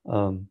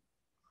 I'll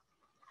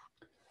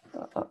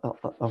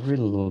read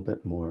a little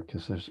bit more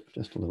because there's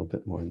just a little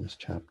bit more in this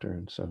chapter,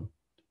 and so,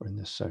 or in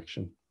this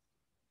section.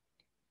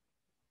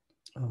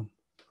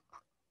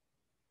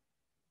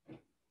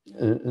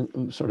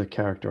 And sort of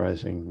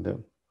characterizing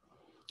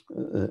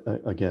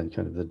again,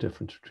 kind of the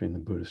difference between the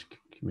Buddhist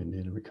community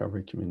and the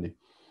recovery community.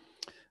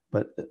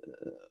 But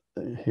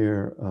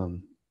here,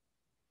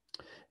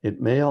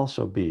 it may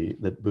also be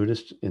that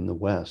Buddhists in the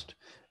West,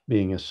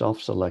 being a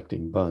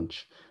self-selecting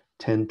bunch,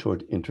 tend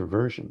toward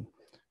introversion.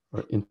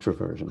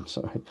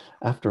 Sorry.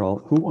 After all,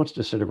 who wants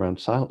to sit around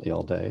silently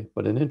all day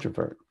but an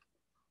introvert?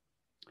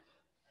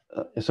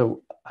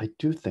 So I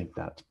do think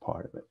that's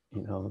part of it,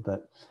 you know,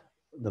 that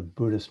the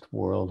Buddhist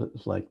world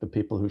is like the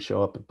people who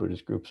show up at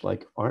Buddhist groups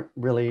like don't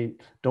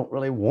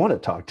really want to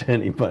talk to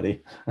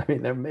anybody. I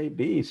mean, there may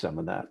be some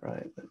of that,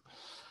 right? But,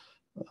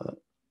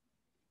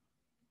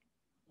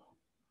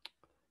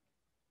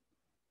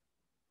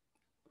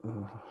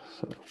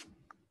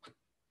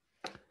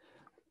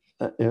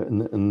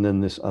 and then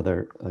this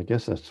other, I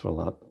guess that's what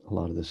a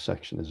lot of this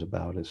section is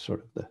about, is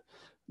sort of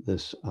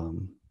this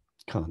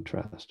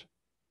contrast.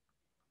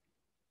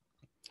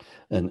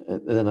 And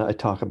then I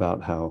talk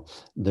about how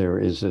there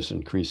is this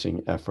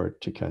increasing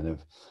effort to kind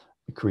of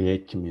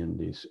create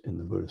communities in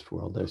the Buddhist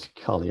world. There's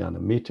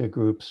Kalyanamitta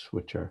groups,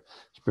 which are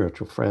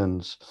spiritual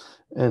friends,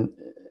 and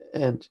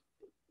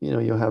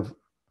you have,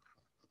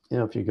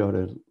 if you go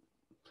to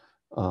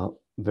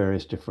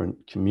various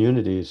different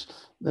communities,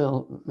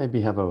 they'll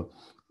maybe have a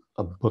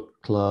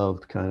book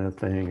club kind of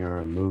thing, or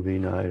a movie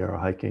night, or a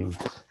hiking.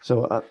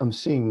 So I'm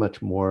seeing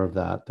much more of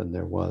that than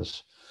there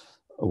was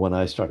when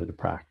I started to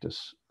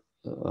practice.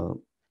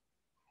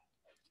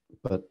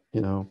 But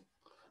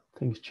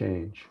things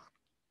change.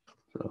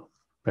 So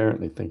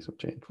apparently things have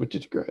changed, which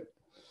is good.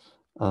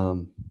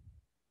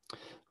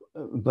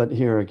 But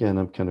here again,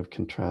 I'm kind of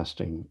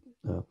contrasting.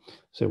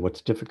 So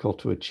what's difficult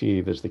to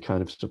achieve is the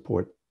kind of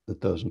support that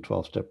those in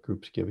 12-step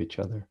groups give each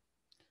other.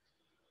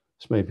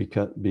 This may be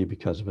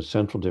because of a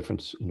central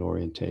difference in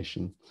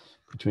orientation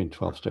between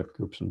 12-step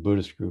groups and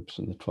Buddhist groups.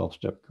 And the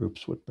 12-step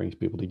groups, what brings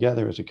people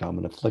together is a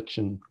common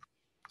affliction.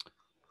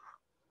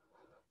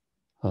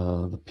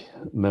 The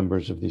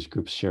members of these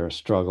groups share a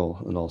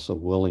struggle and also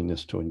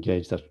willingness to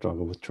engage that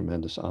struggle with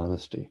tremendous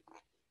honesty.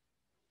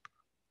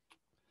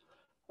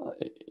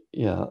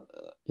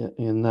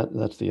 And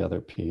that's the other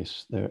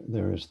piece.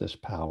 There is this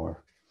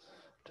power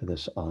to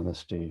this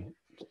honesty.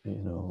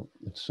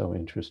 It's so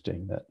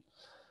interesting that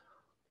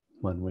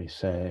when we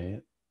say,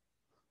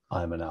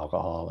 I'm an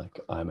alcoholic,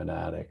 I'm an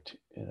addict,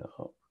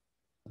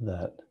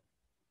 that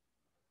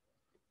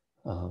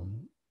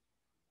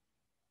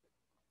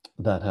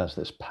that has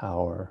this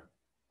power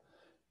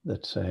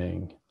that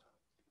saying,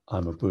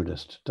 I'm a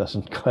Buddhist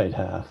doesn't quite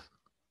have.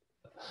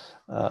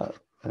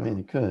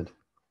 It could.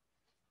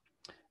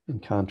 In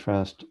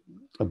contrast,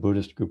 a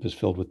Buddhist group is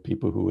filled with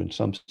people who, in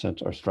some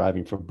sense, are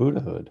striving for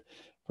Buddhahood,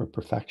 for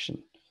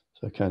perfection.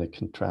 So kind of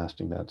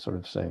contrasting that, sort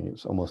of saying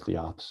it's almost the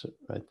opposite,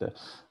 right?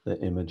 The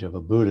image of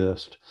a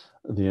Buddhist.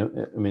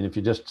 If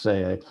you just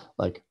say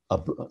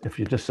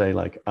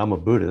I'm a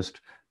Buddhist,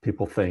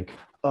 people think,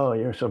 oh,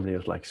 you're somebody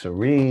who's like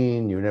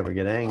serene, you never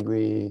get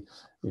angry,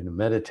 you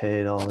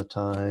meditate all the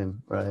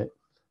time, right?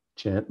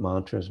 Chant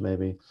mantras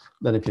maybe.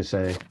 Then if you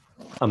say,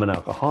 I'm an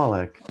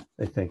alcoholic,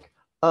 they think,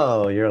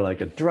 oh, you're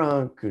like a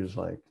drunk who's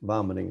like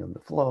vomiting on the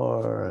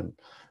floor and,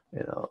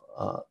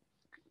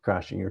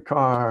 crashing your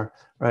car,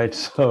 right?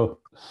 So,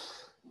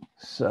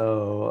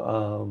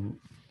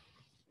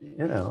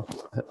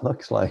 it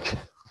looks like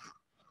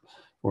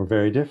we're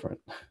very different.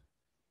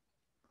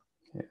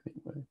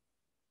 Anyway.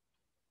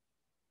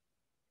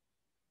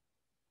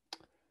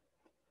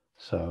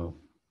 So,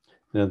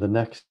 the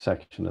next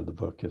section of the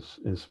book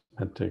is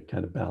meant to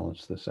kind of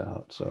balance this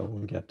out. So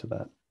we'll get to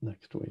that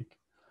next week.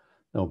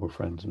 Noble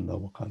Friends and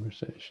Noble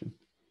Conversation.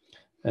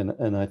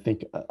 And I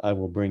think I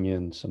will bring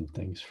in some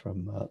things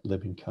from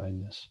Living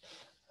Kindness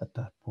at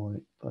that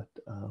point. But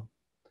a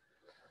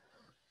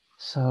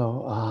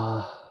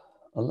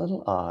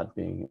little odd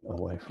being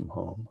away from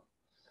home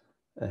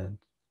and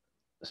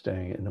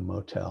staying in a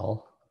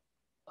motel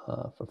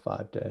for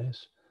 5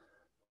 days.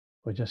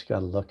 We just got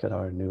to look at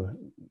our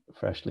new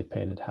freshly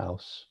painted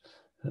house.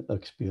 It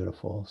looks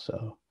beautiful.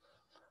 So,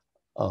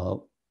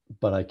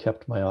 but I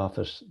kept my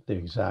office the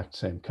exact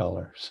same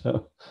color.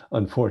 So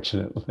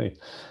unfortunately,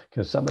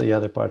 because some of the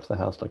other parts of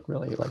the house look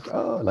really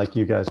like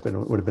you guys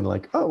would have been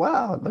like, oh,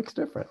 wow, it looks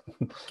different.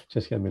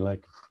 Just gonna be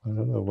like, I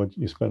don't know what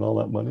you spent all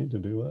that money to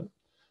do what.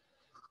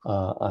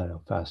 I don't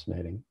know,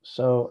 fascinating.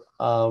 So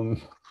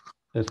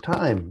it's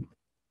time.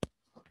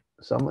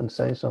 Someone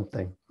say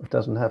something. It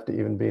doesn't have to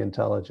even be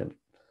intelligent.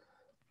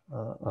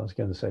 I was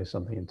going to say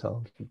something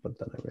intelligent, but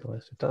then I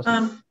realized it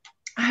doesn't.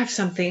 I have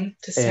something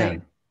to say.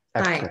 Anne,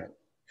 excellent.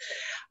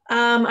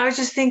 I was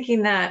just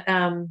thinking that,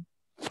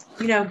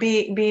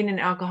 being an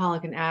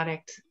alcoholic and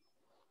addict,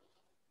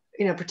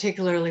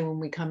 particularly when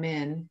we come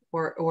in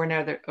or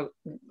another,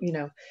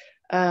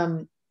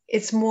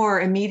 it's more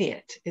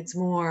immediate. It's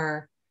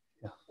more,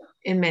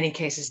 in many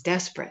cases,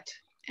 desperate.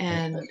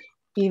 And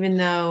even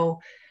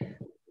though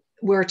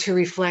we're to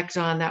reflect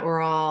on that,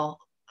 we're all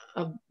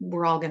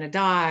going to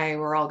die,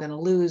 we're all going to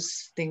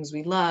lose things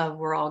we love,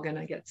 we're all going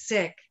to get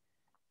sick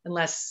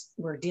unless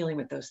we're dealing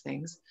with those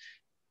things.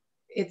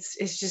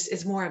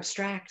 It's more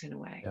abstract in a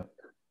way. Yep.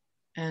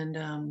 And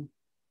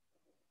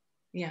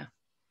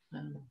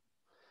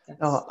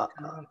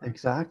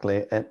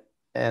exactly.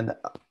 And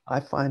I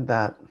find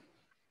that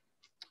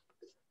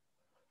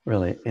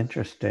really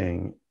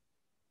interesting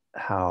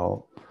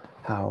how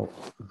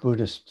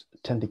Buddhists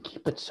tend to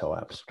keep it so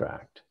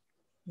abstract.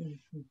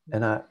 Mm-hmm.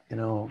 And I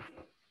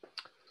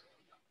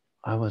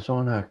was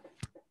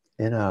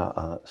in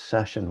a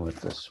session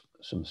with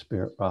some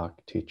Spirit Rock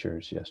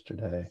teachers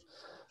yesterday,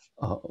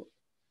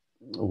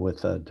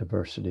 with a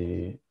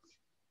diversity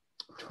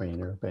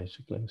trainer,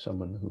 basically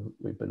someone who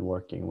we've been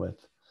working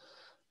with,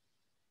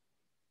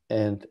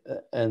 and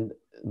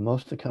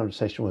most of the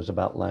conversation was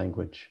about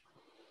language,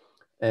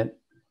 and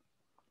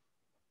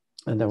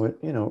there were,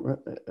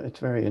 it's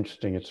very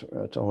interesting.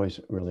 It's always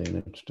really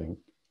an interesting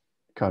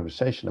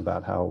conversation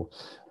about how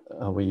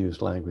we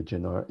use language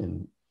in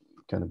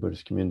kind of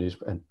Buddhist communities,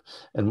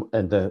 and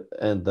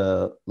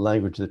the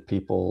language that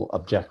people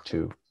object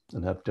to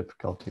and have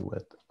difficulty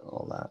with,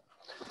 all that.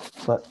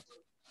 But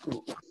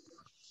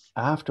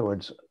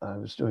afterwards, I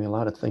was doing a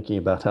lot of thinking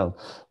about how,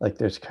 like,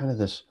 there's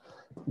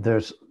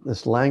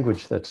this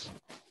language that's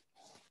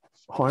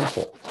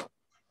harmful,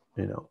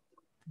 you know,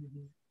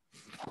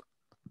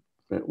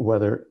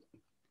 whether,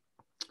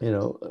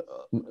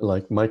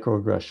 like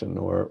microaggression,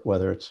 or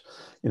whether it's,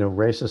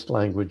 racist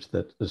language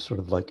that is sort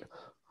of like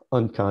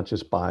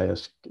unconscious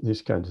bias,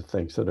 these kinds of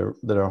things that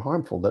are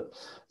harmful,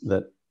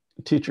 that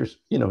teachers,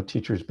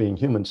 teachers being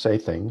human, say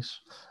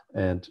things,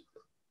 and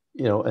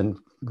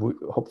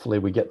hopefully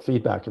we get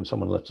feedback and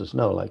someone lets us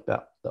know, like,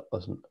 that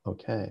wasn't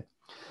okay.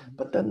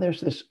 But then there's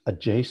this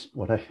adjacent,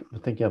 what I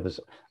think of as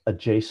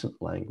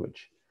adjacent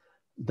language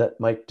that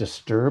might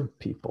disturb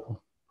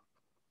people,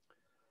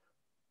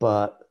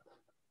 but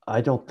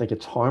I don't think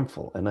it's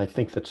harmful. And I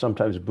think that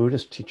sometimes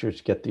Buddhist teachers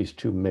get these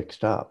two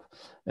mixed up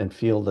and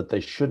feel that they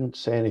shouldn't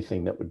say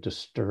anything that would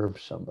disturb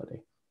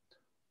somebody.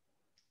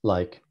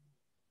 Like,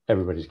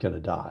 everybody's going to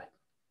die.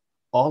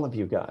 All of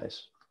you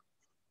guys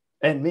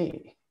and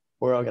me,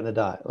 we're all going to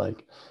die.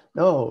 Like,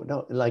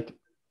 no, like,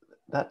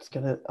 that's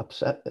going to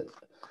upset it.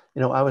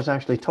 I was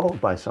actually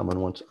told by someone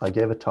once, I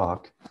gave a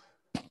talk,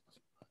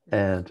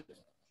 and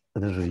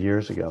this was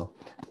years ago,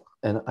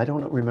 and I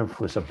don't remember if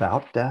it was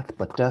about death,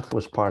 but death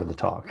was part of the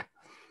talk.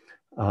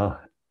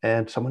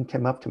 And someone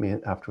came up to me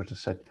afterwards and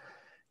said,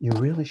 you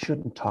really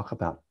shouldn't talk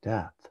about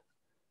death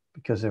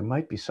because there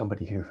might be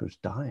somebody here who's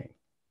dying.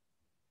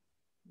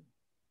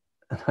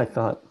 And I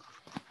thought,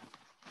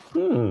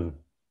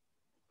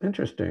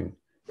 interesting.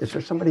 Is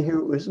there somebody here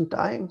who isn't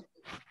dying?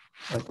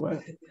 Like,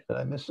 what? Did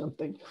I miss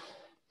something?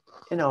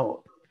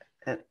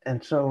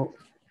 And so,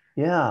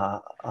 yeah,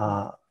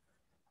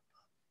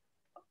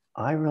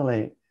 I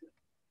really,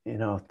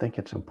 think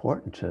it's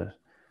important to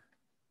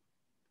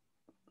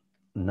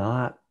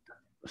not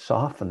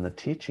soften the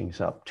teachings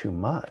up too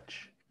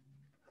much.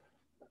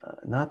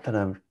 Not that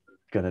I'm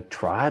going to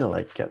try to,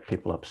 like, get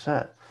people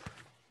upset,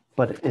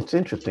 but it's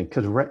interesting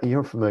because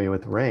you're familiar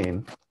with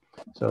RAIN.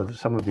 So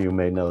some of you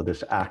may know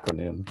this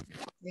acronym.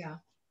 Yeah.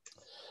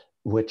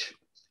 Which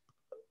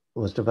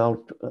was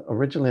developed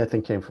originally, I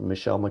think, came from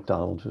Michelle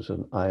McDonald, who's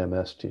an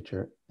IMS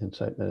teacher,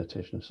 Insight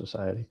Meditation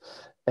Society.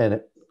 And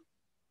it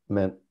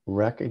meant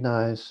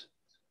recognize,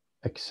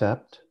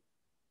 accept,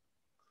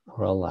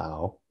 or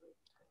allow,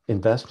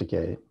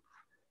 investigate,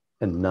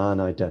 and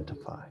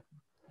non-identify.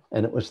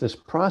 And it was this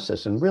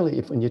process. And really,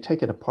 when you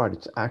take it apart,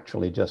 it's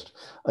actually just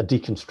a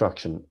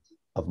deconstruction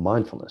of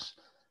mindfulness.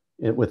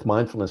 With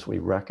mindfulness, we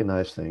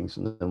recognize things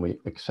and then we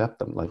accept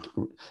them. Like,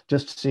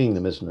 just seeing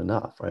them isn't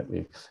enough, right?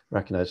 We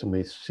recognize them,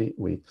 we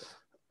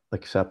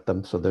accept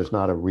them. So there's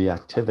not a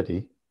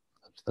reactivity.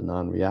 That's the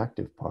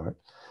non-reactive part.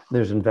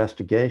 There's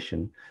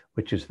investigation,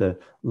 which is the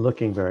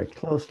looking very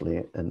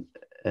closely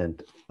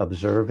and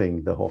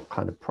observing the whole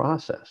kind of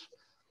process.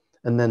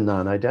 And then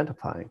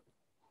non-identifying.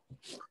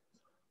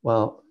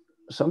 Well,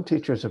 some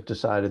teachers have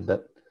decided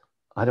that,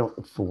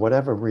 for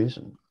whatever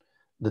reason,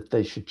 that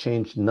they should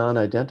change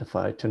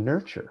non-identify to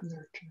nurture.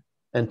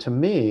 And to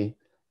me,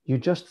 you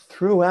just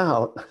threw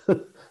out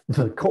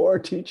the core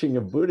teaching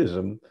of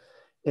Buddhism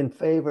in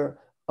favor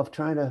of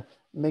trying to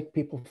make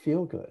people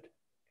feel good.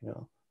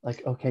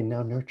 Like, okay,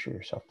 now nurture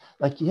yourself.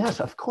 Like, yes,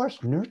 of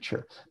course,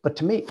 nurture. But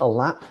to me,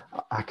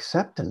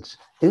 acceptance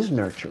is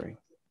nurturing.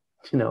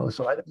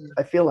 So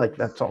I feel like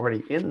that's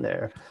already in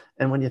there.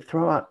 And when you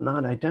throw out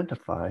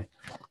non-identify,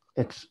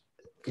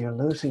 you're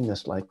losing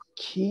this, like,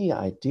 key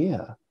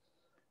idea.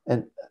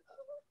 And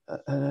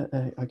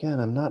again,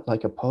 I'm not,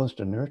 like, opposed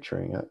to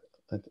nurturing.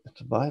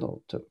 It's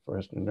vital for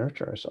us to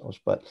nurture ourselves.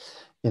 But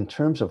in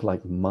terms of,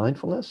 like,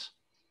 mindfulness,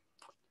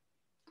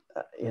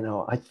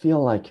 I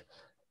feel like,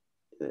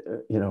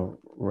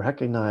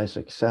 recognize,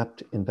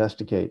 accept,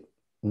 investigate,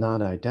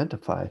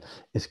 non-identify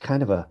is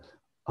kind of a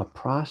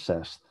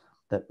process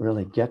that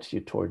really gets you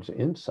towards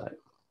insight.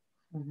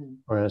 Mm-hmm.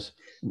 Whereas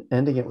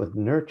ending it with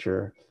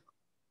nurture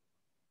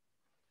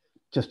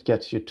just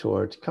gets you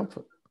towards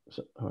comfort.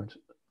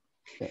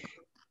 Yeah.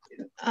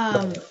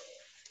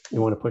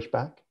 You want to push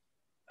back?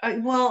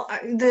 No,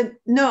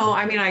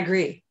 I mean, I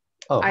agree.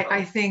 Oh.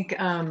 I think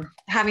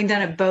having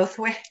done it both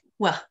ways,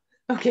 forget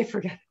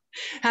it.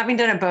 Having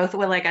done it both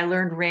ways, like, I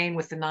learned RAIN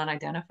with the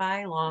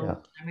non-identify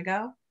long time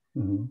ago.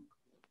 Mm-hmm.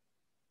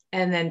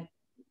 And then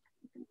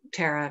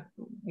Tara,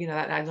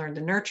 I learned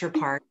the nurture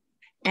part.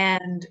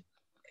 And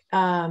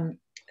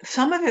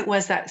some of it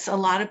was that a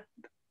lot of,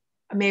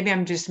 maybe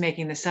I'm just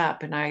making this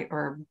up,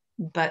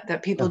 but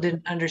that people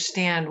didn't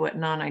understand what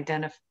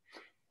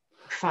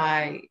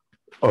non-identify.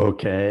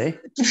 Okay.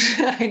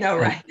 I know,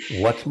 right?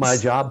 And what's my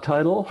job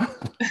title?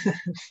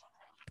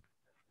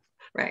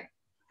 Right.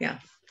 Yeah.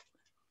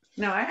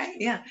 No,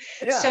 yeah.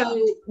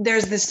 So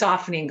there's this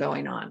softening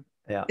going on.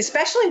 Yeah.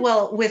 Especially,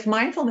 with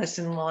mindfulness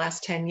in the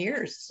last 10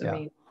 years. I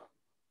mean,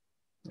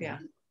 yeah.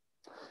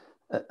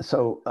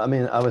 So, I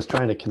mean, I was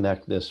trying to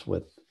connect this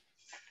with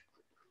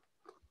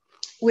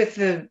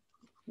the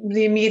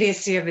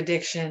immediacy of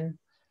addiction.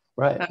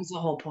 Right. That was the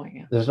whole point.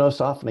 Yeah. There's no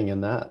softening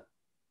in that.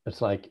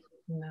 It's like,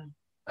 no,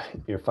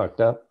 you're fucked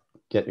up,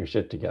 get your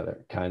shit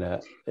together, kind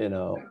of,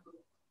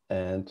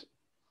 and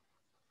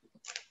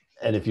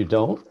if you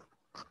don't,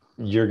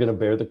 you're going to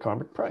bear the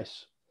karmic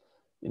price.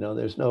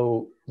 There's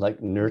no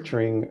like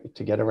nurturing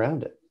to get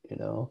around it.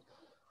 Now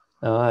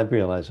I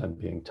realize I'm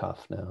being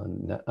tough now,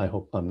 and I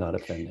hope I'm not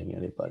offending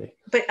anybody.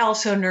 But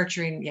also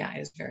nurturing, yeah,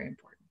 is very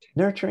important.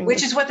 Nurturing,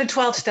 which is what the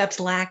 12 steps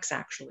lacks,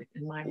 actually,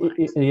 in my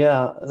mind.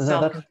 Yeah,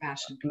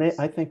 self-compassion.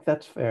 I think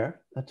that's fair.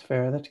 That's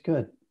fair. That's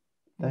good.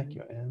 Thank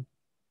you, Anne.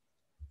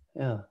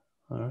 Yeah.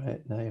 All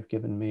right. Now you've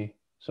given me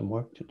some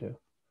work to do.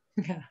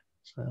 Yeah.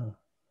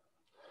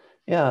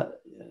 Yeah.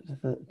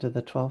 Do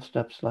the 12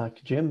 steps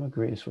lack? Jim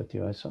agrees with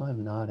you. I saw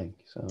him nodding.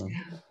 So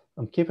yeah.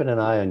 I'm keeping an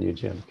eye on you,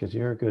 Jim, because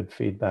you're a good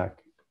feedback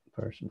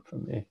person for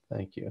me.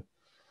 Thank you.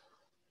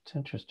 It's an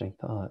interesting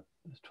thought.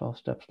 The 12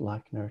 steps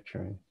lack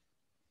nurturing.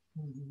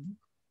 Mm-hmm.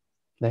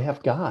 They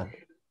have God.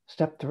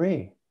 Step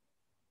 3,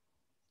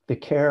 the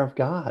care of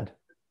God.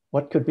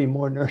 What could be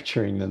more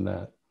nurturing than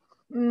that?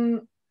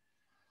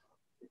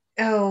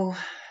 Oh,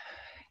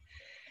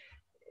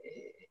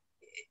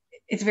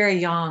 it's very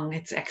young.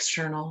 It's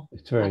external.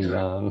 It's very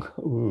young.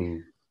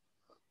 Ooh.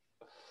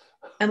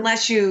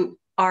 Unless you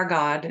are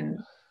God, and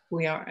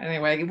we are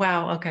anyway.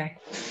 Wow. Okay.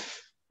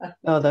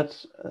 No,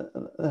 that's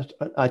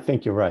I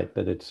think you're right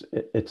that it's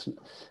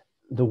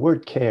the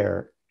word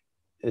care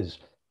is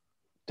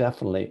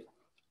definitely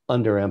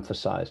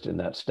underemphasized in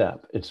that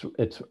step. It's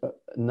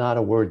not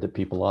a word that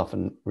people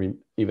often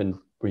even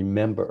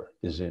remember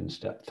is in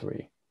step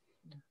 3.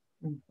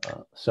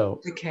 So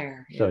the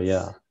care. So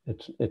yes. Yeah,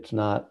 it's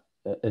not.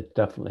 It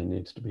definitely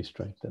needs to be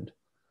strengthened.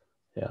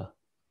 Yeah.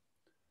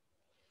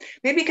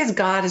 Maybe because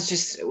God is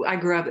just. I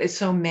grew up. It's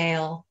so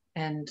male,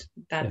 and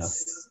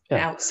that's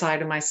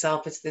outside of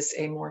myself. It's this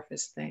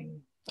amorphous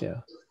thing.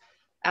 Yeah.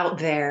 Out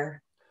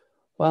there.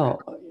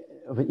 Well,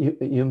 but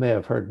you may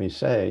have heard me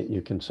say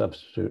you can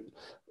substitute,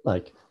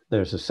 like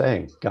there's a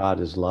saying,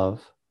 God is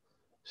love.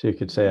 So you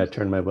could say, I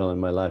turn my will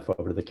and my life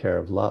over to the care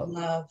of love.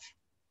 Love.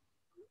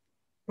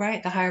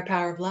 Right, the higher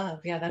power of love.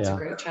 Yeah, that's a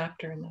great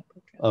chapter in that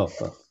book. Oh,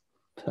 well.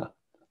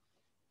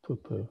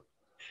 Poo-poo.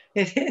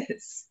 It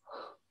is.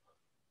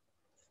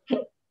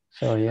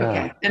 So yeah.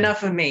 Okay,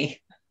 enough of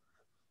me.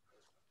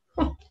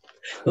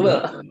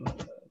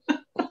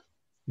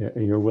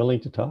 You're willing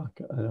to talk.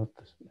 I don't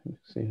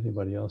see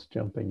anybody else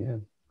jumping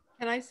in.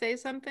 Can I say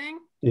something?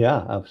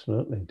 Yeah,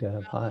 absolutely.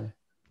 Deb, hi.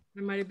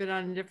 I might have been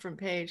on a different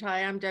page.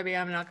 Hi, I'm Debbie.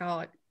 I'm an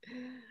alcoholic.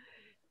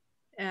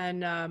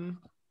 And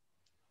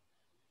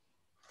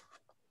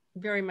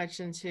very much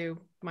into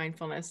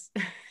mindfulness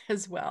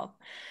as well.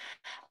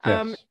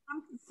 Yes.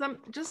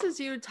 Just as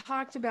you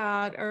talked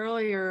about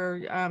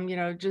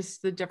earlier,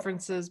 just the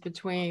differences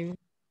between,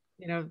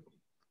 the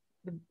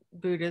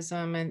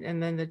Buddhism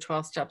and then the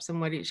 12 steps and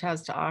what each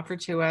has to offer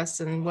to us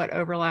and what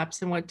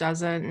overlaps and what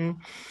doesn't.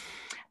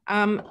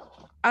 And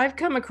I've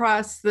come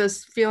across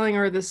this feeling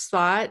or this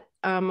thought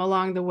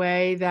along the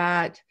way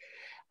that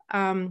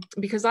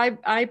because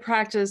I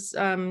practice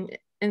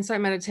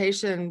insight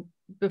meditation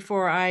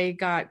before I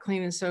got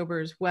clean and sober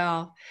as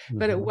well,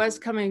 but it was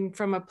coming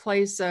from a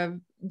place of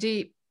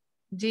deep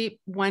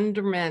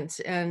wonderment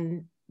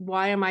and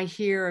why am I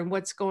here and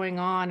what's going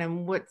on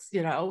and what's,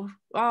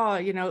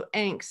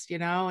 angst,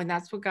 and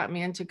that's what got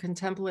me into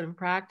contemplative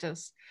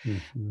practice.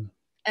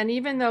 And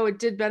even though it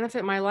did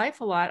benefit my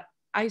life a lot,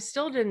 I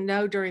still didn't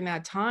know during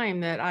that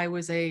time that I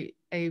was a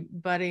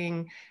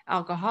budding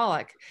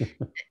alcoholic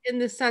in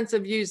the sense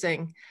of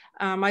using.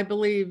 I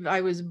believe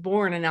I was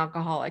born an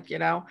alcoholic,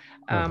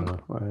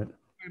 right.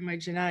 My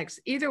genetics.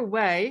 Either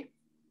way,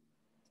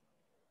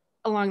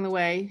 along the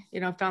way,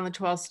 found the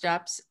 12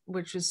 steps,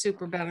 which was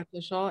super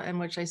beneficial and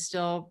which I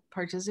still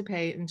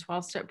participate in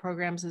 12-step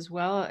programs as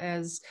well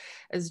as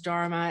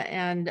Dharma.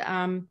 And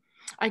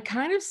I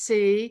kind of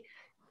see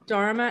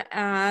Dharma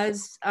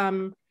as,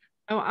 I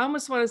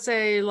almost want to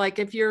say, like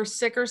if you're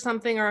sick or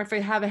something, or if I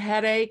have a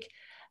headache,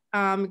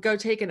 go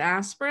take an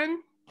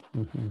aspirin.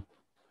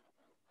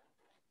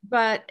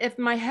 But if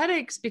my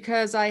headache's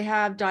because I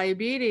have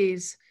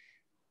diabetes,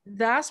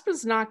 the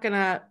aspirin's not going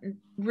to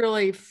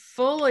really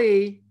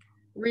fully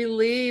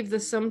relieve the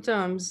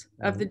symptoms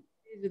of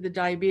the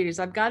diabetes.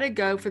 I've got to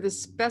go for the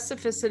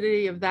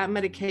specificity of that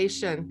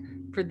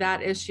medication for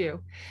that issue.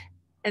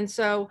 And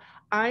so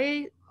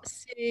I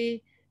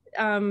see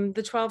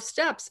the 12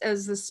 steps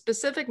as the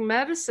specific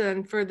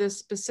medicine for this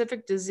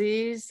specific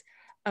disease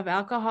of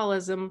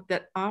alcoholism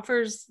that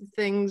offers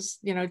things,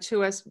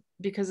 to us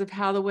because of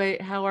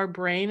how our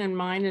brain and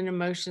mind and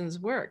emotions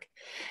work.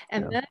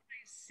 And then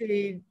I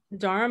see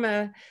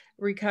Dharma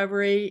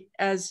recovery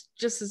as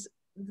just as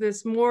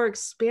this more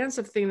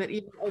expansive thing that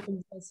even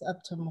opens us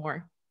up to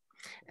more.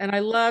 And I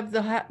love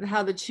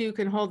how the two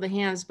can hold the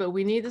hands, but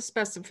we need the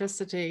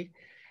specificity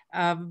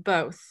of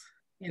both.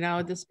 The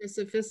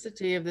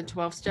specificity of the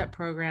 12-step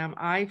program,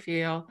 I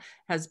feel,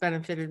 has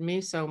benefited me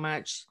so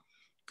much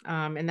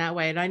in that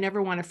way. And I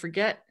never want to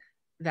forget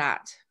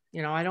that.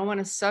 I don't want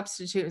to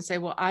substitute and say,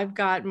 well, I've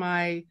got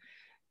my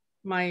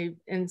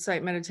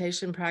insight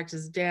meditation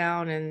practice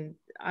down and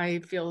I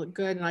feel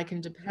good and I can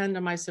depend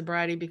on my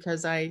sobriety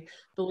because I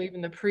believe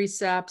in the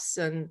precepts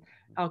and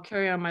I'll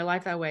carry on my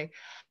life that way.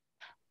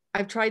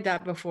 I've tried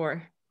that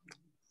before.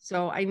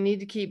 So I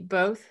need to keep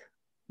both,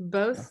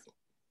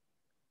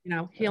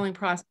 healing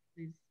processes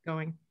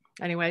going.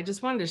 Anyway, I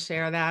just wanted to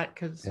share that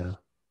because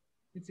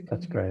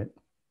that's great.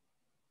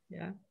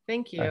 Yeah,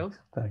 thank you.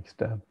 Thanks,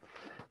 Deb.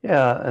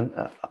 Yeah,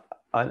 and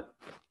I,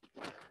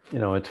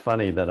 it's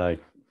funny that I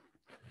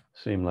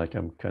seem like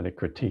I'm kind of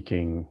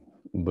critiquing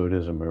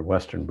Buddhism or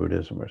Western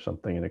Buddhism or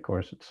something, and of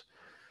course it's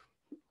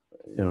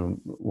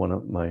one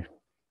of my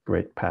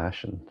great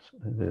passions.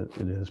 It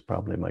is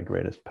probably my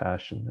greatest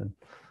passion and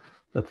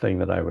the thing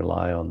that I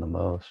rely on the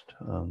most.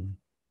 And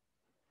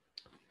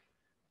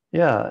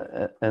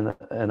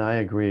I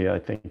agree. I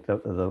think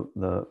that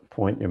the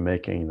point you're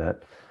making,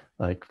 that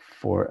like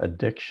for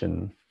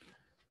addiction,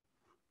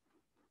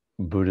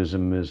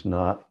 Buddhism is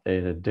not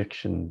an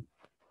addiction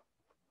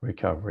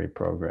recovery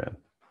program,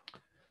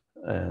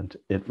 and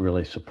it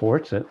really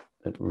supports it.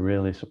 It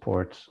really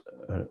supports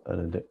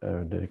an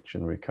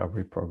addiction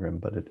recovery program,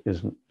 but it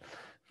isn't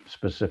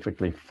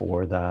specifically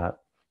for that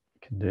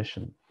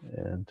condition,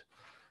 and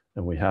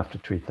we have to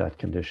treat that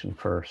condition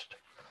first.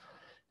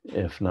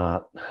 If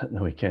not,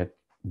 we can't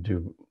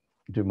do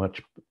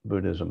much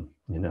Buddhism.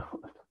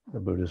 The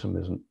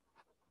Buddhism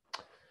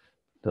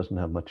doesn't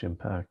have much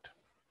impact.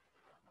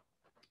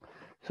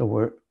 So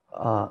we're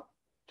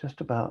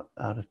just about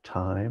out of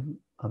time.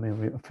 I mean,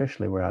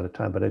 we're out of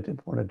time, but I did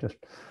want to just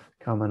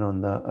comment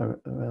on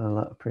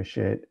I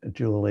appreciate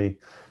Julie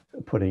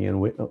putting in,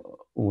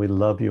 we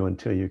love you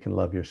until you can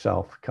love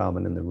yourself,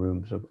 common in the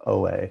rooms of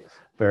OA,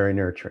 very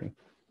nurturing.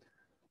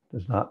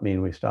 Does not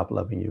mean we stop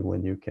loving you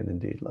when you can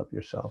indeed love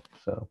yourself.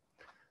 So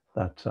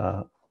that's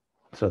the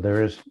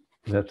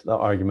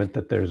argument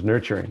that there's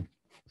nurturing.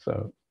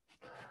 So,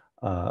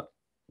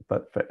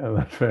 but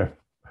fair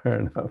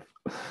enough.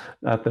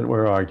 Not that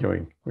we're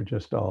arguing, we're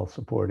just all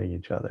supporting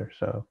each other.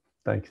 So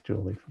thanks,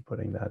 Julie, for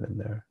putting that in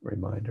there,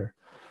 reminder.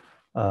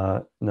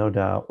 No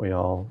doubt we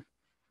all,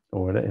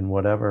 or in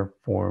whatever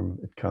form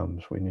it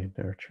comes, we need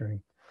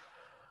nurturing.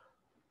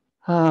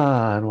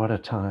 And what a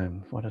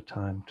time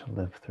to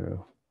live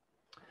through.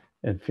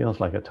 It feels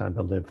like a time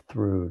to live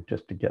through,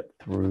 just to get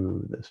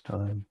through this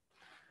time.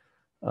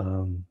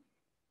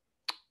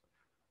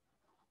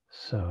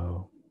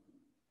 So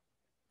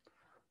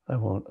I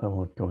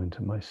won't go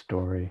into my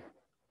story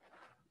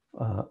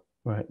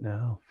right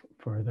now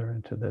further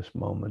into this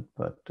moment,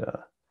 but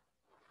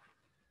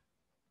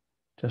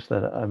just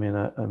that, I mean,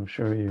 I'm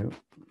sure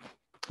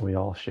we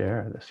all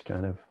share this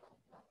kind of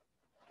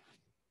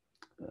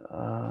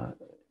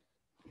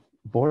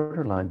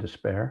borderline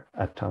despair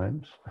at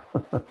times.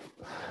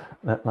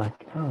 That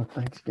like, oh,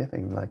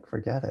 Thanksgiving, like,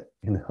 forget it,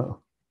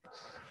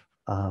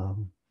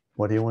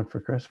 what do you want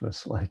for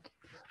Christmas? Like,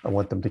 I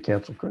want them to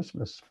cancel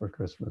Christmas for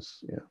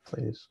Christmas,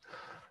 please.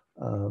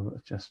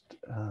 Just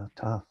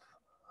tough.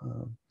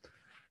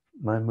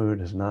 My mood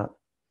is not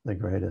the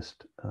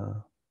greatest,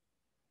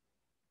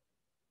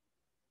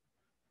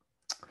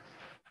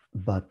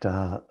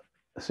 but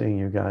seeing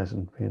you guys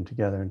and being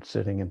together and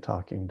sitting and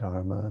talking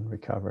Dharma and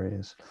recovery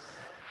is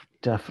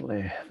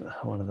definitely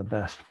one of the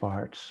best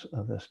parts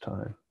of this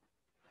time.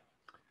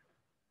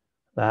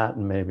 That,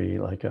 and maybe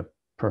like a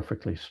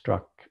perfectly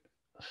struck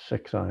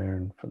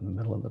 6-iron from the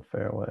middle of the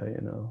fairway,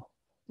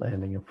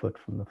 landing a foot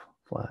from the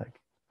flag,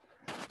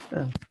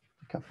 and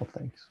a couple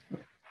things.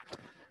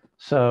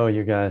 So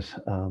you guys,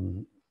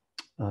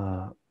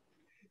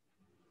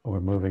 we're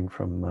moving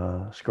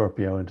from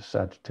Scorpio into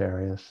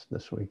Sagittarius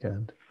this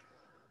weekend.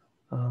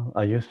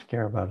 I used to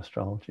care about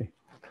astrology,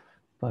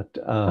 but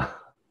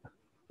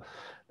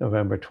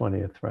November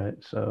 20th, right?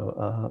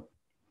 So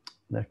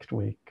next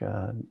week,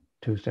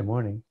 Tuesday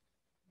morning,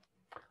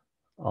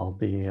 I'll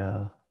be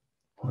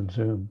on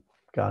Zoom,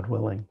 God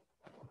willing.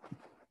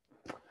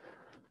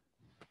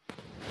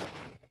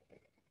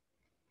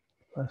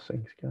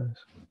 Blessings,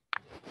 guys.